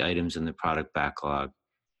look at the items in the product backlog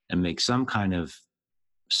and make some kind of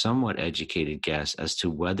somewhat educated guess as to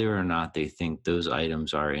whether or not they think those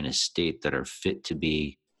items are in a state that are fit to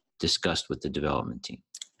be discussed with the development team?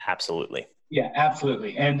 Absolutely. Yeah,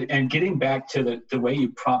 absolutely. And getting back to the way you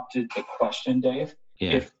prompted the question, Dave,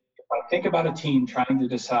 think about a team trying to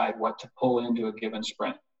decide what to pull into a given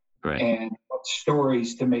sprint Right. and what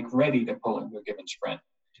stories to make ready to pull into a given sprint,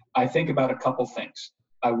 I think about a couple things.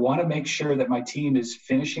 I want to make sure that my team is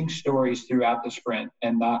finishing stories throughout the sprint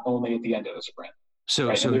and not only at the end of the sprint. So,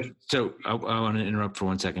 Right, so I want to interrupt for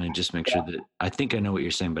 1 second and just make sure that I think I know what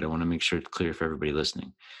you're saying, but I want to make sure it's clear for everybody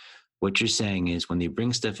listening. What you're saying is when they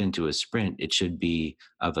bring stuff into a sprint, it should be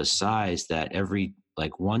of a size that every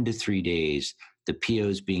like 1 to 3 days, the PO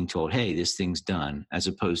is being told, hey, this thing's done, as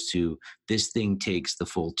opposed to this thing takes the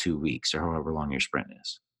full 2 weeks or however long your sprint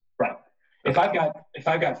is. Right. If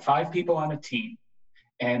I've got 5 people on a team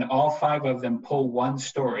and all 5 of them pull one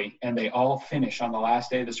story and they all finish on the last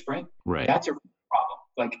day of the sprint, Right. that's a problem.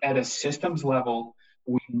 Like at a systems level,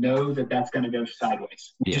 we know that that's going to go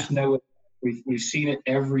sideways. We just know it. We've seen it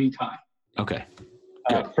every time. Okay.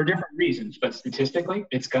 For different reasons, but statistically,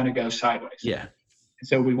 it's going to go sideways. Yeah.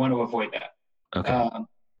 So we want to avoid that. Okay.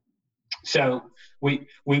 So we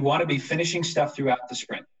want to be finishing stuff throughout the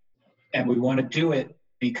sprint, and we want to do it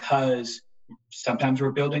because sometimes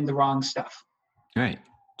we're building the wrong stuff. Right.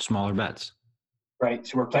 Smaller bets. Right.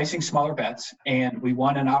 So we're placing smaller bets, and we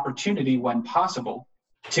want an opportunity when possible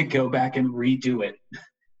to go back and redo it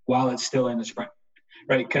while it's still in the sprint.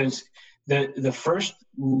 Right. Because the first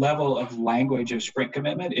level of language of sprint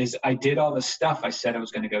commitment is I did all the stuff I said I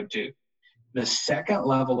was going to go do. The second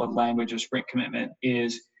level of language of sprint commitment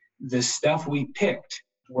is the stuff we picked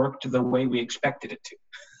worked the way we expected it to.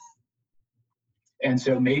 And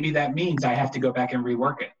so maybe that means I have to go back and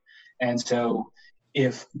rework it. And so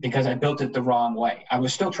because I built it the wrong way, I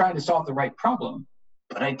was still trying to solve the right problem,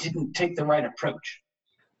 but I didn't take the right approach.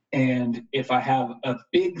 And if I have a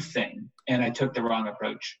big thing and I took the wrong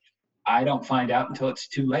approach, I don't find out until it's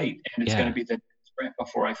too late. And it's going to be the sprint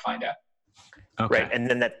before I find out. Okay. Right. And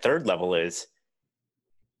then that third level is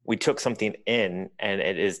we took something in and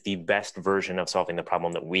it is the best version of solving the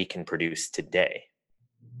problem that we can produce today.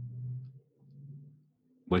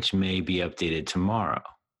 Which may be updated tomorrow.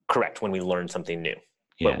 Correct, when we learn something new.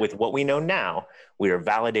 Yeah. But with what we know now, we are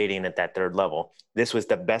validating at that third level. This was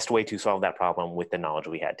the best way to solve that problem with the knowledge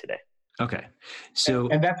we had today. Okay. So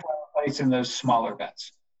and that's why we're placing those smaller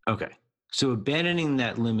bets. Okay. So abandoning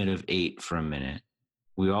that limit of 8 for a minute,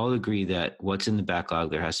 we all agree that what's in the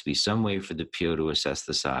backlog, there has to be some way for the PO to assess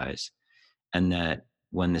the size, and that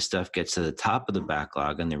when the stuff gets to the top of the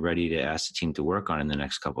backlog and they're ready to ask the team to work on in the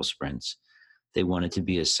next couple sprints, they want it to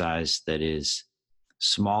be a size that is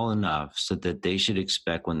small enough so that they should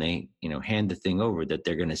expect when they, hand the thing over that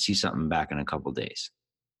they're going to see something back in a couple days.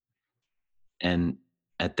 And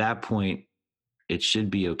at that point, it should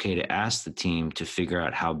be okay to ask the team to figure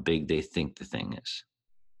out how big they think the thing is.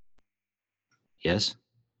 Yes?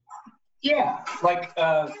 Yeah. Like,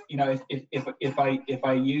 if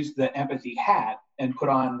I use the empathy hat and put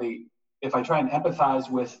on if I try and empathize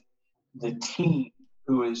with the team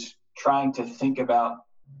who is trying to think about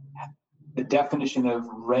the definition of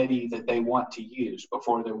ready that they want to use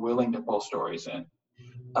before they're willing to pull stories in.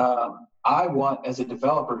 I want, as a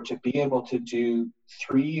developer, to be able to do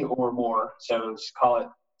 3 or more, so let's call it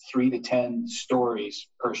 3 to 10 stories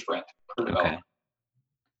per sprint, per development.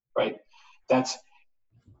 Right? That's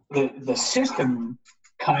the system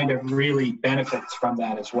kind of really benefits from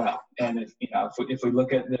that as well. And if we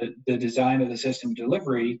look at the design of the system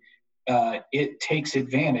delivery, it takes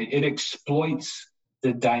advantage, it exploits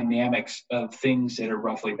the dynamics of things that are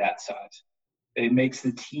roughly that size. It makes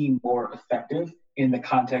the team more effective in the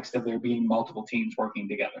context of there being multiple teams working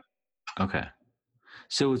together. Okay.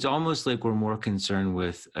 So it's almost like we're more concerned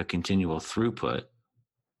with a continual throughput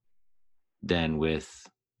than with...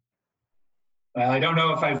 Well, I don't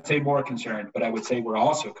know if I would say more concerned, but I would say we're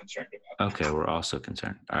also concerned about it. Okay, we're also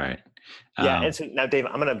concerned. All right. Yeah, and so now, Dave,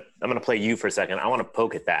 I'm gonna play you for a second. I want to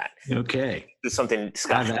poke at that. Okay. There's something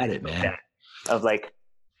Scott have at it, man. Of like,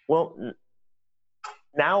 well,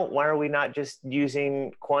 now why are we not just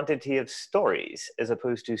using quantity of stories as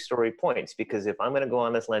opposed to story points? Because if I'm going to go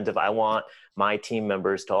on this lens of I want my team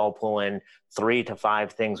members to all pull in 3 to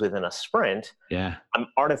 5 things within a sprint, I'm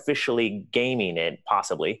artificially gaming it,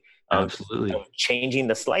 possibly. Absolutely. Of changing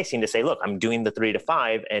the slicing to say, look, I'm doing the 3 to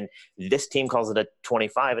 5, and this team calls it a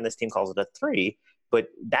 25, and this team calls it a 3. But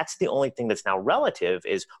that's the only thing that's now relative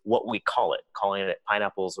is what we call it, calling it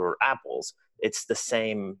pineapples or apples. It's the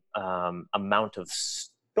same amount of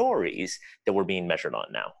stories that we're being measured on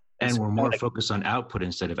now. And we're more focused on output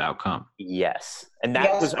instead of outcome. Yes. And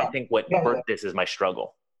that was, I think, what birthed this is my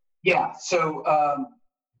struggle. Yeah. So,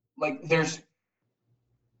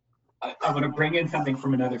 I'm going to bring in something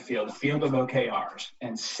from another field, the field of OKRs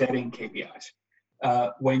and setting KPIs.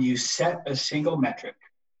 When you set a single metric,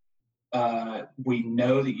 We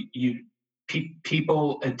know that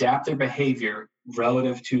people adapt their behavior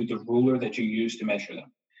relative to the ruler that you use to measure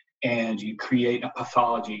them, and you create a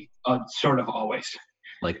pathology, sort of always.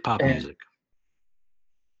 Like pop music.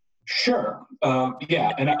 Sure.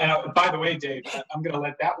 Yeah. And by the way, Dave, I'm going to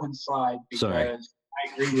let that one slide because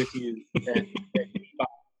I agree with you that bebop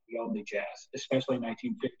is the only jazz, especially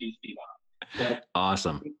 1950s bebop. But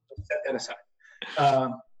awesome. Set that aside.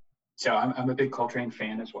 So I'm a big Coltrane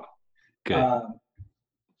fan as well. Good.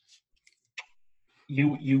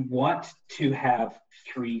 You want to have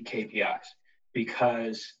 3 KPIs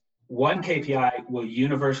because 1 KPI will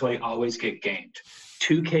universally always get gamed.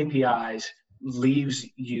 2 KPIs leaves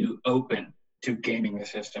you open to gaming the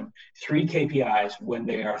system. 3 KPIs, when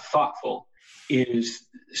they are thoughtful, is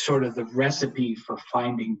sort of the recipe for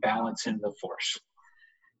finding balance in the force.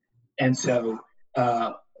 And so,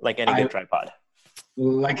 like any good tripod.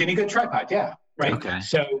 Like any good tripod, yeah, right. Okay.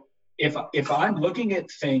 So if I'm looking at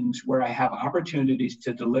things where I have opportunities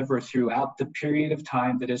to deliver throughout the period of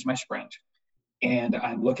time that is my sprint, and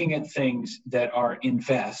I'm looking at things that are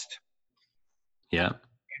invest. Yeah.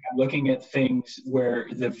 I'm looking at things where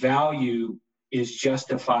the value is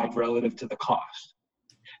justified relative to the cost.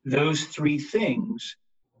 Those 3 things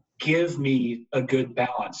give me a good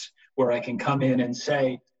balance where I can come in and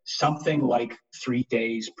say something like 3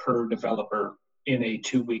 days per developer in a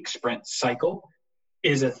 2-week sprint cycle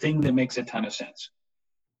is a thing that makes a ton of sense,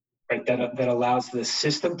 right? That allows the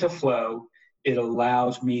system to flow. It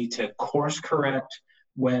allows me to course correct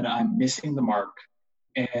when I'm missing the mark,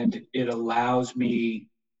 and it allows me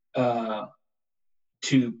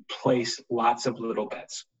to place lots of little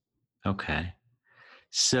bets. Okay.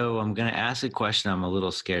 So I'm going to ask a question I'm a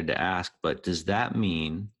little scared to ask, but does that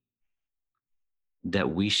mean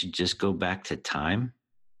that we should just go back to time?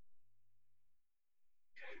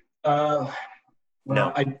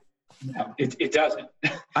 No, it doesn't.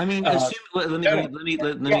 I mean, let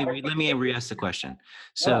me re-ask the question.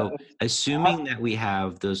 So, assuming that we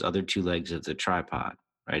have those other 2 legs of the tripod,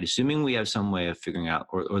 right? Assuming we have some way of figuring out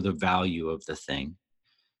or the value of the thing,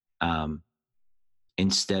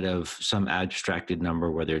 instead of some abstracted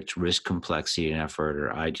number, whether it's risk, complexity, and effort,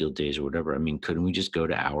 or ideal days, or whatever. I mean, couldn't we just go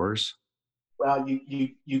to hours? Well,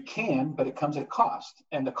 you can, but it comes at a cost.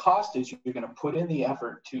 And the cost is you're going to put in the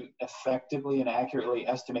effort to effectively and accurately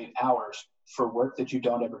estimate hours for work that you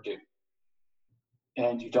don't ever do.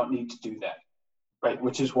 And you don't need to do that, right?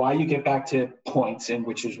 Which is why you get back to points, and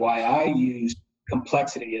which is why I use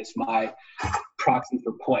complexity as my proxy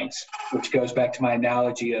for points, which goes back to my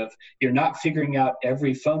analogy of you're not figuring out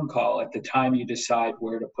every phone call at the time you decide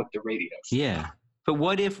where to put the radios. Yeah. But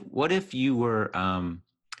what if you were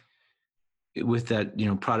with that,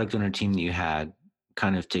 product owner team that you had,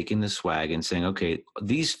 kind of taking the swag and saying, okay,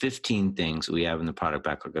 these 15 things we have in the product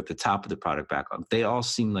backlog, at the top of the product backlog, they all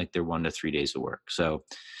seem like they're 1 to 3 days of work. So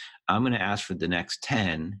I'm going to ask for the next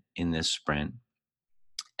 10 in this sprint.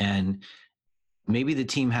 And maybe the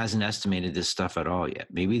team hasn't estimated this stuff at all yet.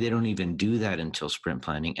 Maybe they don't even do that until sprint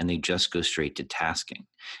planning, and they just go straight to tasking.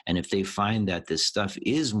 And if they find that this stuff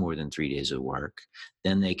is more than 3 days of work,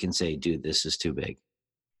 then they can say, dude, this is too big.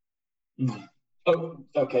 Oh,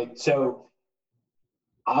 okay. So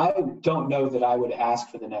I don't know that I would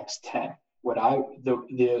ask for the next 10.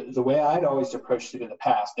 The way I'd always approached it in the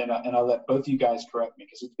past, and I'll let both you guys correct me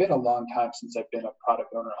because it's been a long time since I've been a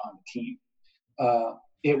product owner on the team.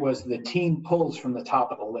 It was the team pulls from the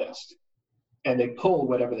top of the list, and they pull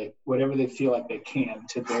whatever they feel like they can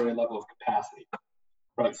to their level of capacity.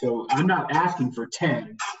 Right. So I'm not asking for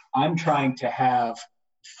 10. I'm trying to have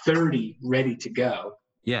 30 ready to go.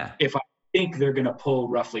 Yeah. If I think they're going to pull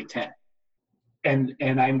roughly 10. And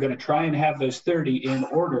I'm going to try and have those 30 in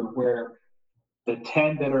order where the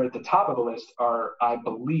 10 that are at the top of the list are, I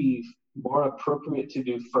believe, more appropriate to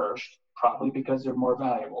do first, probably because they're more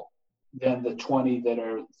valuable, than the 20 that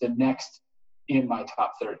are the next in my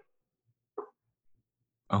top 30.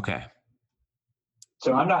 Okay.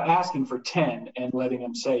 So I'm not asking for 10 and letting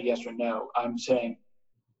them say yes or no. I'm saying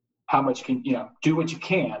how much can, do what you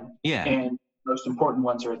can. Yeah. And most important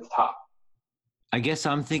ones are at the top. I guess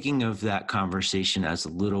I'm thinking of that conversation as a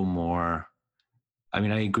little more, I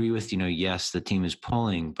mean, I agree with, yes, the team is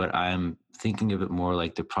pulling, but I'm thinking of it more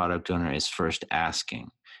like the product owner is first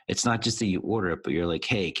asking. It's not just that you order it, but you're like,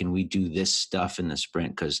 hey, can we do this stuff in the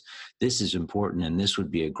sprint? Because this is important and this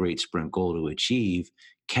would be a great sprint goal to achieve.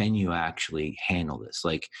 Can you actually handle this?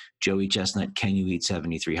 Like Joey Chestnut, can you eat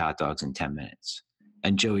 73 hot dogs in 10 minutes?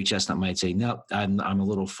 And Joey Chestnut might say, no, I'm a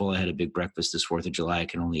little full. I had a big breakfast this 4th of July. I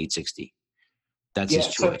can only eat 60. That's his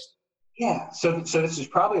choice. Yeah. So this is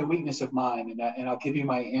probably a weakness of mine, and I'll give you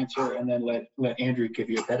my answer, and then let Andrew give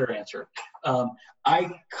you a better answer.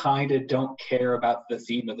 I kind of don't care about the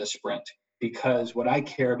theme of the sprint because what I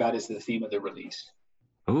care about is the theme of the release.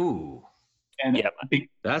 Ooh, And Yep.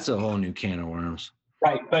 that's a whole new can of worms.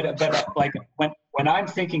 right, but like when I'm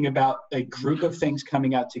thinking about a group of things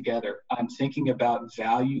coming out together, I'm thinking about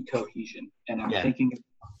value cohesion, and I'm thinking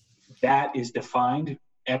that is defined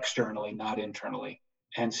externally, not internally.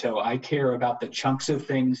 And so I care about the chunks of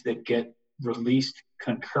things that get released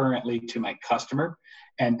concurrently to my customer.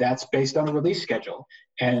 And that's based on a release schedule.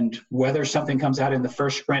 And whether something comes out in the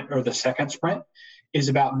first sprint or the second sprint is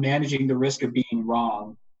about managing the risk of being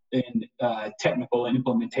wrong in technical and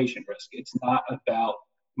implementation risk. It's not about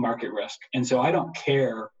market risk. And so I don't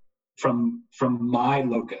care from my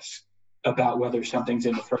locus about whether something's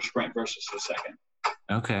in the first sprint versus the second.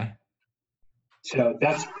 Okay. So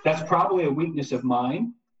that's probably a weakness of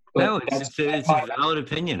mine. But No, it's a valid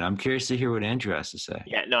opinion. I'm curious to hear what Andrew has to say.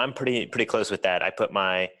 Yeah, no, I'm pretty close with that. I put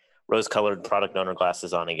my rose-colored product owner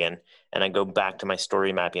glasses on again, and I go back to my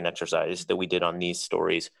story mapping exercise that we did on these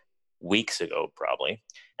stories weeks ago, probably.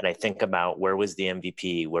 And I think about where was the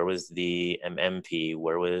MVP, where was the MMP,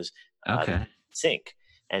 where was sync.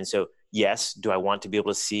 And so, yes, do I want to be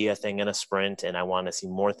able to see a thing in a sprint, and I want to see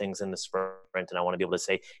more things in the sprint, and I want to be able to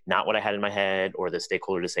say not what I had in my head, or the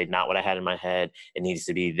stakeholder to say not what I had in my head, it needs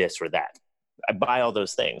to be this or that. I buy all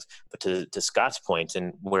those things. But to Scott's point,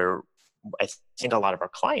 and where I think a lot of our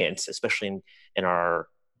clients, especially in our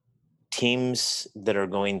teams that are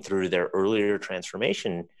going through their earlier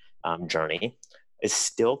transformation journey, is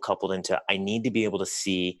still coupled into I need to be able to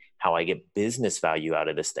see how I get business value out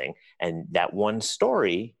of this thing. And that one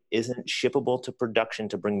story isn't shippable to production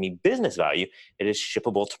to bring me business value. It is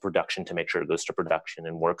shippable to production to make sure it goes to production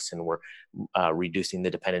and works, and we're reducing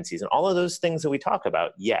the dependencies and all of those things that we talk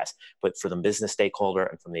about. Yes, but for the business stakeholder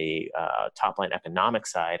and from the top line economic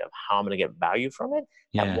side of how I'm going to get value from it,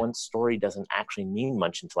 that one story doesn't actually mean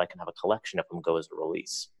much until I can have a collection of them go as a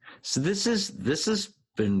release. So this has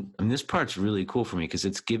been, I mean, this part's really cool for me because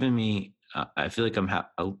it's given me, I feel like I'm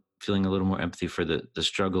feeling a little more empathy for the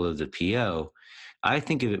struggle of the PO. I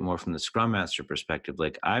think of it more from the Scrum Master perspective.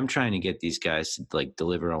 Like, I'm trying to get these guys to like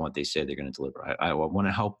deliver on what they say they're going to deliver. I want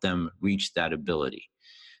to help them reach that ability.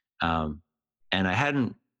 And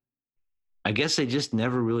I guess I just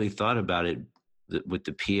never really thought about it with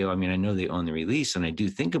the PO. I mean, I know they own the release and I do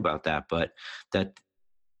think about that, but that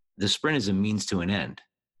the sprint is a means to an end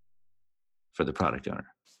for the product owner.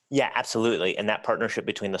 Yeah, absolutely. And that partnership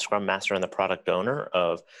between the Scrum Master and the product owner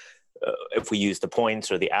of, if we use the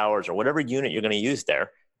points or the hours or whatever unit you're going to use there,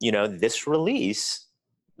 this release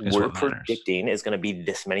we're predicting is going to be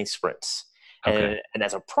this many sprints. Okay. And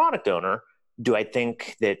as a product owner, do I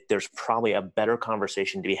think that there's probably a better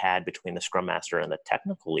conversation to be had between the Scrum Master and the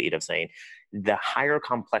technical lead of saying the higher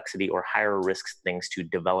complexity or higher risk things to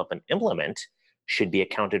develop and implement should be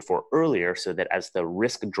accounted for earlier, so that as the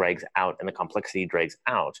risk drags out and the complexity drags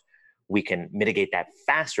out, we can mitigate that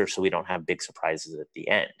faster so we don't have big surprises at the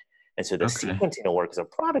end. And so the sequencing of work as a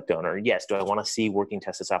product owner, yes, do I want to see working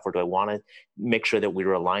tested software? Do I want to make sure that we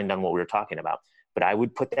were aligned on what we were talking about? But I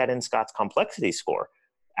would put that in Scott's complexity score.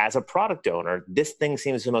 As a product owner, this thing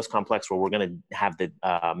seems the most complex, where we're going to have the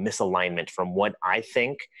misalignment from what I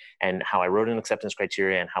think and how I wrote an acceptance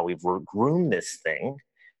criteria and how we've groomed this thing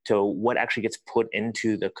to what actually gets put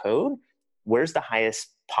into the code. Where's the highest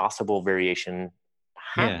possible variation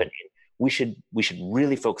happening? We should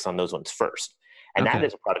really focus on those ones first. And that,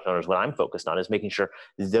 as a product owner, is what I'm focused on, is making sure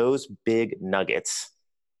those big nuggets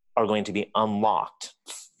are going to be unlocked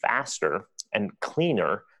faster and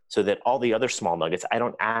cleaner, so that all the other small nuggets I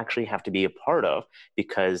don't actually have to be a part of,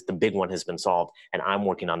 because the big one has been solved and I'm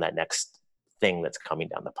working on that next thing that's coming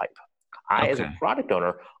down the pipe. I, as a product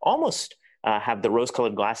owner, almost have the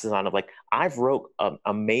rose-colored glasses on of like, I've wrote an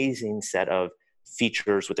amazing set of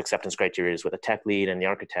features with acceptance criteria with a tech lead and the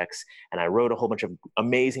architects, and I wrote a whole bunch of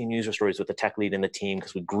amazing user stories with the tech lead and the team,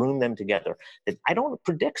 because we groomed them together, that I don't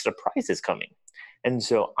predict surprises coming. And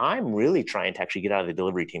so I'm really trying to actually get out of the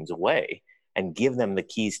delivery team's way and give them the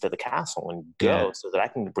keys to the castle and go, so that I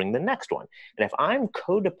can bring the next one. And if I'm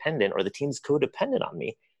codependent, or the team's codependent on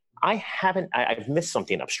me, I've missed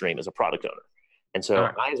something upstream as a product owner. And so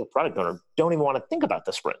I, as a product owner, don't even want to think about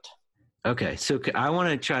the sprint. Okay. So I want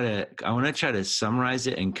to try to summarize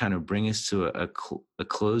it and kind of bring us to a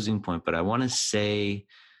closing point, but I want to say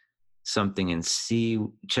something and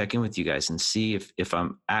check in with you guys and see if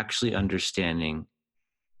I'm actually understanding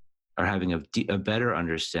or having a better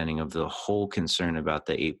understanding of the whole concern about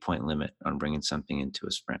the 8-point limit on bringing something into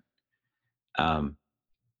a sprint.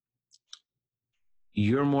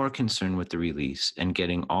 you're more concerned with the release and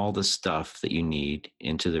getting all the stuff that you need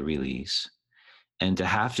into the release, and to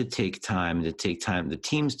have to take the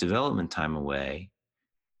team's development time away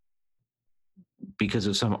because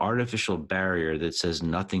of some artificial barrier that says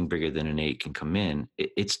nothing bigger than an 8 can come in,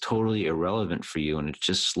 it's totally irrelevant for you. And it's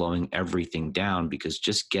just slowing everything down, because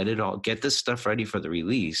just get this stuff ready for the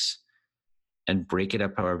release and break it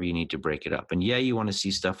up however you need to break it up. And yeah, you want to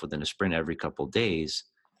see stuff within a sprint every couple of days,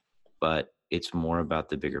 but it's more about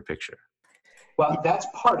the bigger picture. Well, that's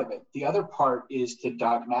part of it. The other part is to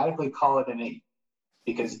dogmatically call it an 8,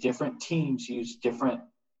 because different teams use different.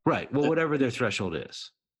 Right. Well, whatever their threshold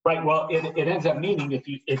is. Right. Well, it ends up meaning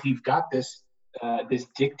if you've got this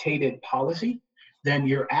dictated policy, then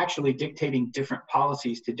you're actually dictating different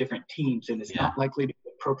policies to different teams, and it's not likely to be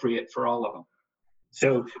appropriate for all of them.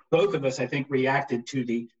 So both of us, I think, reacted to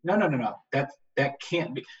the no. That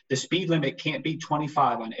can't be. The speed limit can't be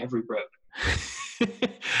 25 on every road.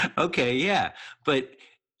 Okay, yeah, but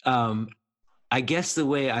I guess the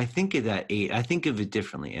way I think of that 8, I think of it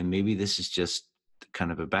differently, and maybe this is just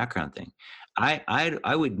kind of a background thing.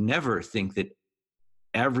 I would never think that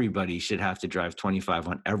everybody should have to drive 25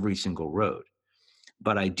 on every single road,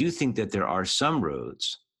 but I do think that there are some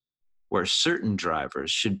roads where certain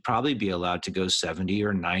drivers should probably be allowed to go 70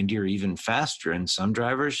 or 90 or even faster, and some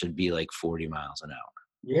drivers should be like 40 miles an hour.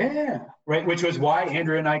 Yeah, right. Which was why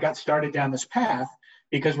Andrew and I got started down this path,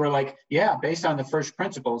 because we're like, yeah, based on the first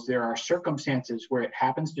principles, there are circumstances where it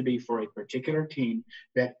happens to be for a particular team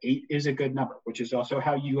that 8 is a good number, which is also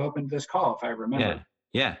how you opened this call, if I remember.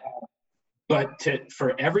 Yeah. But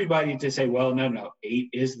for everybody to say, well, no, 8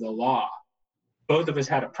 is the law, both of us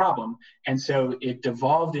had a problem. And so it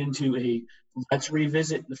devolved into let's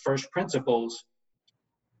revisit the first principles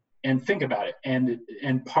and think about it.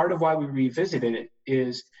 And part of why we revisited it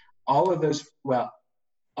is all of those, well,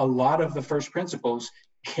 a lot of the first principles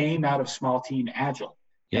came out of small team agile.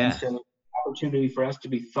 Yeah. And so opportunity for us to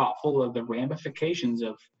be thoughtful of the ramifications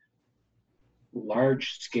of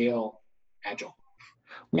large scale agile.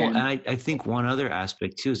 Well, and I think one other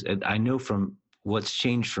aspect too is, I know from what's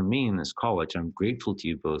changed for me in this call, which I'm grateful to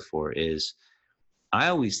you both for, is I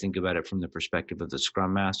always think about it from the perspective of the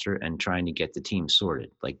Scrum Master and trying to get the team sorted,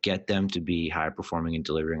 like get them to be high performing and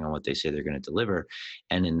delivering on what they say they're going to deliver.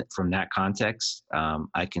 And from that context,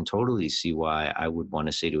 I can totally see why I would want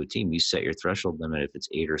to say to a team, you set your threshold limit if it's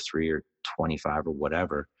 8 or 3 or 25 or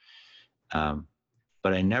whatever.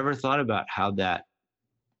 But I never thought about how that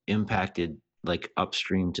impacted like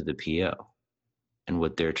upstream to the PO and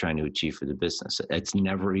what they're trying to achieve for the business. It's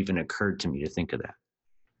never even occurred to me to think of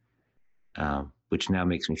that. Which now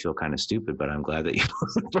makes me feel kind of stupid, but I'm glad that you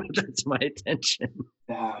brought that to my attention.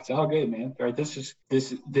 Nah, it's all good, man. All right, this is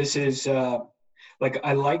like,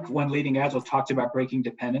 I like when Leading Agile talked about breaking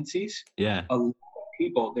dependencies. Yeah. A lot of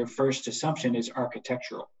people, their first assumption is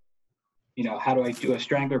architectural. You know, how do I do a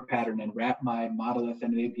strangler pattern and wrap my monolith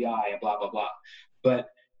in an API and blah, blah, blah. But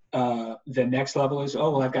the next level is,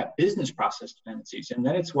 oh, well, I've got business process dependencies. And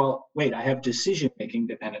then it's, well, wait, I have decision-making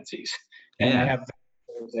dependencies. And I have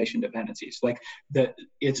dependencies. Like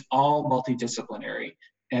it's all multidisciplinary,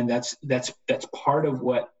 and that's part of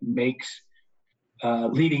what makes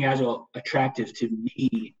Leading Agile attractive to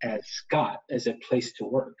me as Scott, as a place to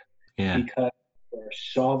work. Because we're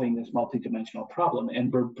solving this multidimensional problem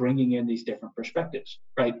and we're bringing in these different perspectives,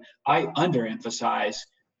 right? I underemphasize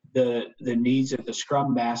the needs of the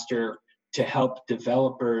Scrum Master to help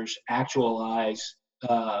developers actualize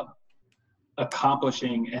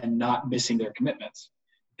accomplishing and not missing their commitments.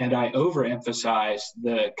 And I overemphasize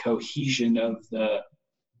the cohesion of the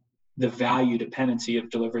value dependency of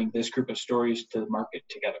delivering this group of stories to the market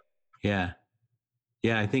together. Yeah.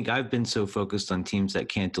 Yeah. I think I've been so focused on teams that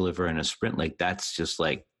can't deliver in a sprint. Like that's just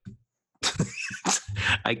like,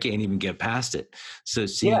 I can't even get past it. So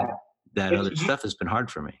seeing that other stuff has been hard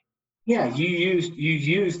for me. Yeah, you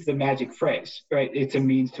used the magic phrase, right? It's a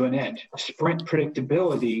means to an end. Sprint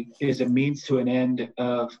predictability is a means to an end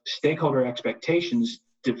of stakeholder expectations,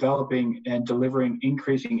 developing and delivering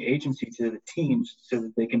increasing agency to the teams so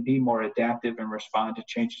that they can be more adaptive and respond to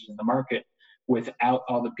changes in the market without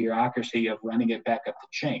all the bureaucracy of running it back up the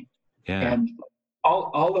chain. Yeah. And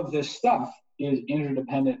all of this stuff is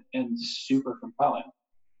interdependent and super compelling.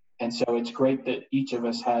 And so it's great that each of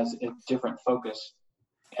us has a different focus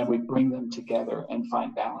and we bring them together and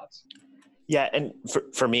find balance. Yeah, and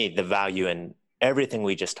for me, the value in everything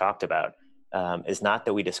we just talked about is not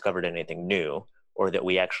that we discovered anything new or that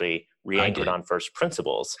we actually re-anchored on first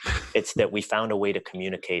principles. It's that we found a way to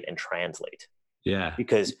communicate and translate. Yeah.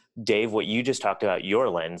 Because Dave, what you just talked about, your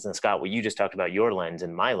lens, and Scott, what you just talked about, your lens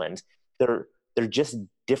and my lens, they're just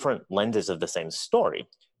different lenses of the same story,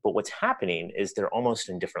 but what's happening is they're almost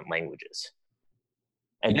in different languages.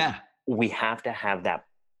 And we have to have that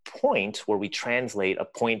point where we translate a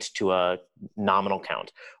point to a nominal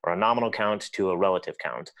count, or a nominal count to a relative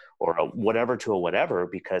count, or a whatever to a whatever,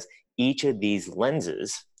 because each of these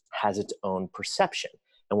lenses has its own perception.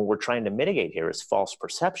 And what we're trying to mitigate here is false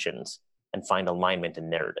perceptions and find alignment in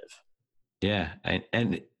narrative. Yeah.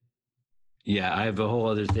 And I have a whole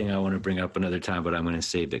other thing I want to bring up another time, but I'm going to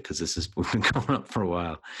save it because we've been going up for a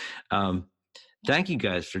while. Thank you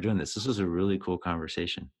guys for doing this. This was a really cool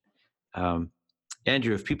conversation.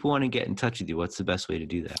 Andrew, if people want to get in touch with you, what's the best way to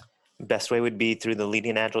do that? Best way would be through the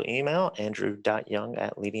Leading Agile email,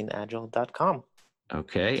 andrew.young@leadingagile.com.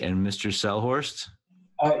 Okay. And Mr. Selhorst?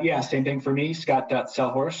 Same thing for me,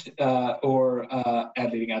 Scott.Selhorst, or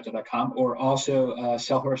at leadingagile.com, or also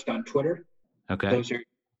Selhorst on Twitter. Okay. Those are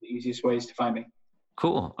the easiest ways to find me.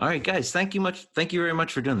 Cool. All right, guys. Thank you very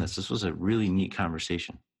much for doing this. This was a really neat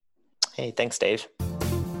conversation. Hey, thanks, Dave.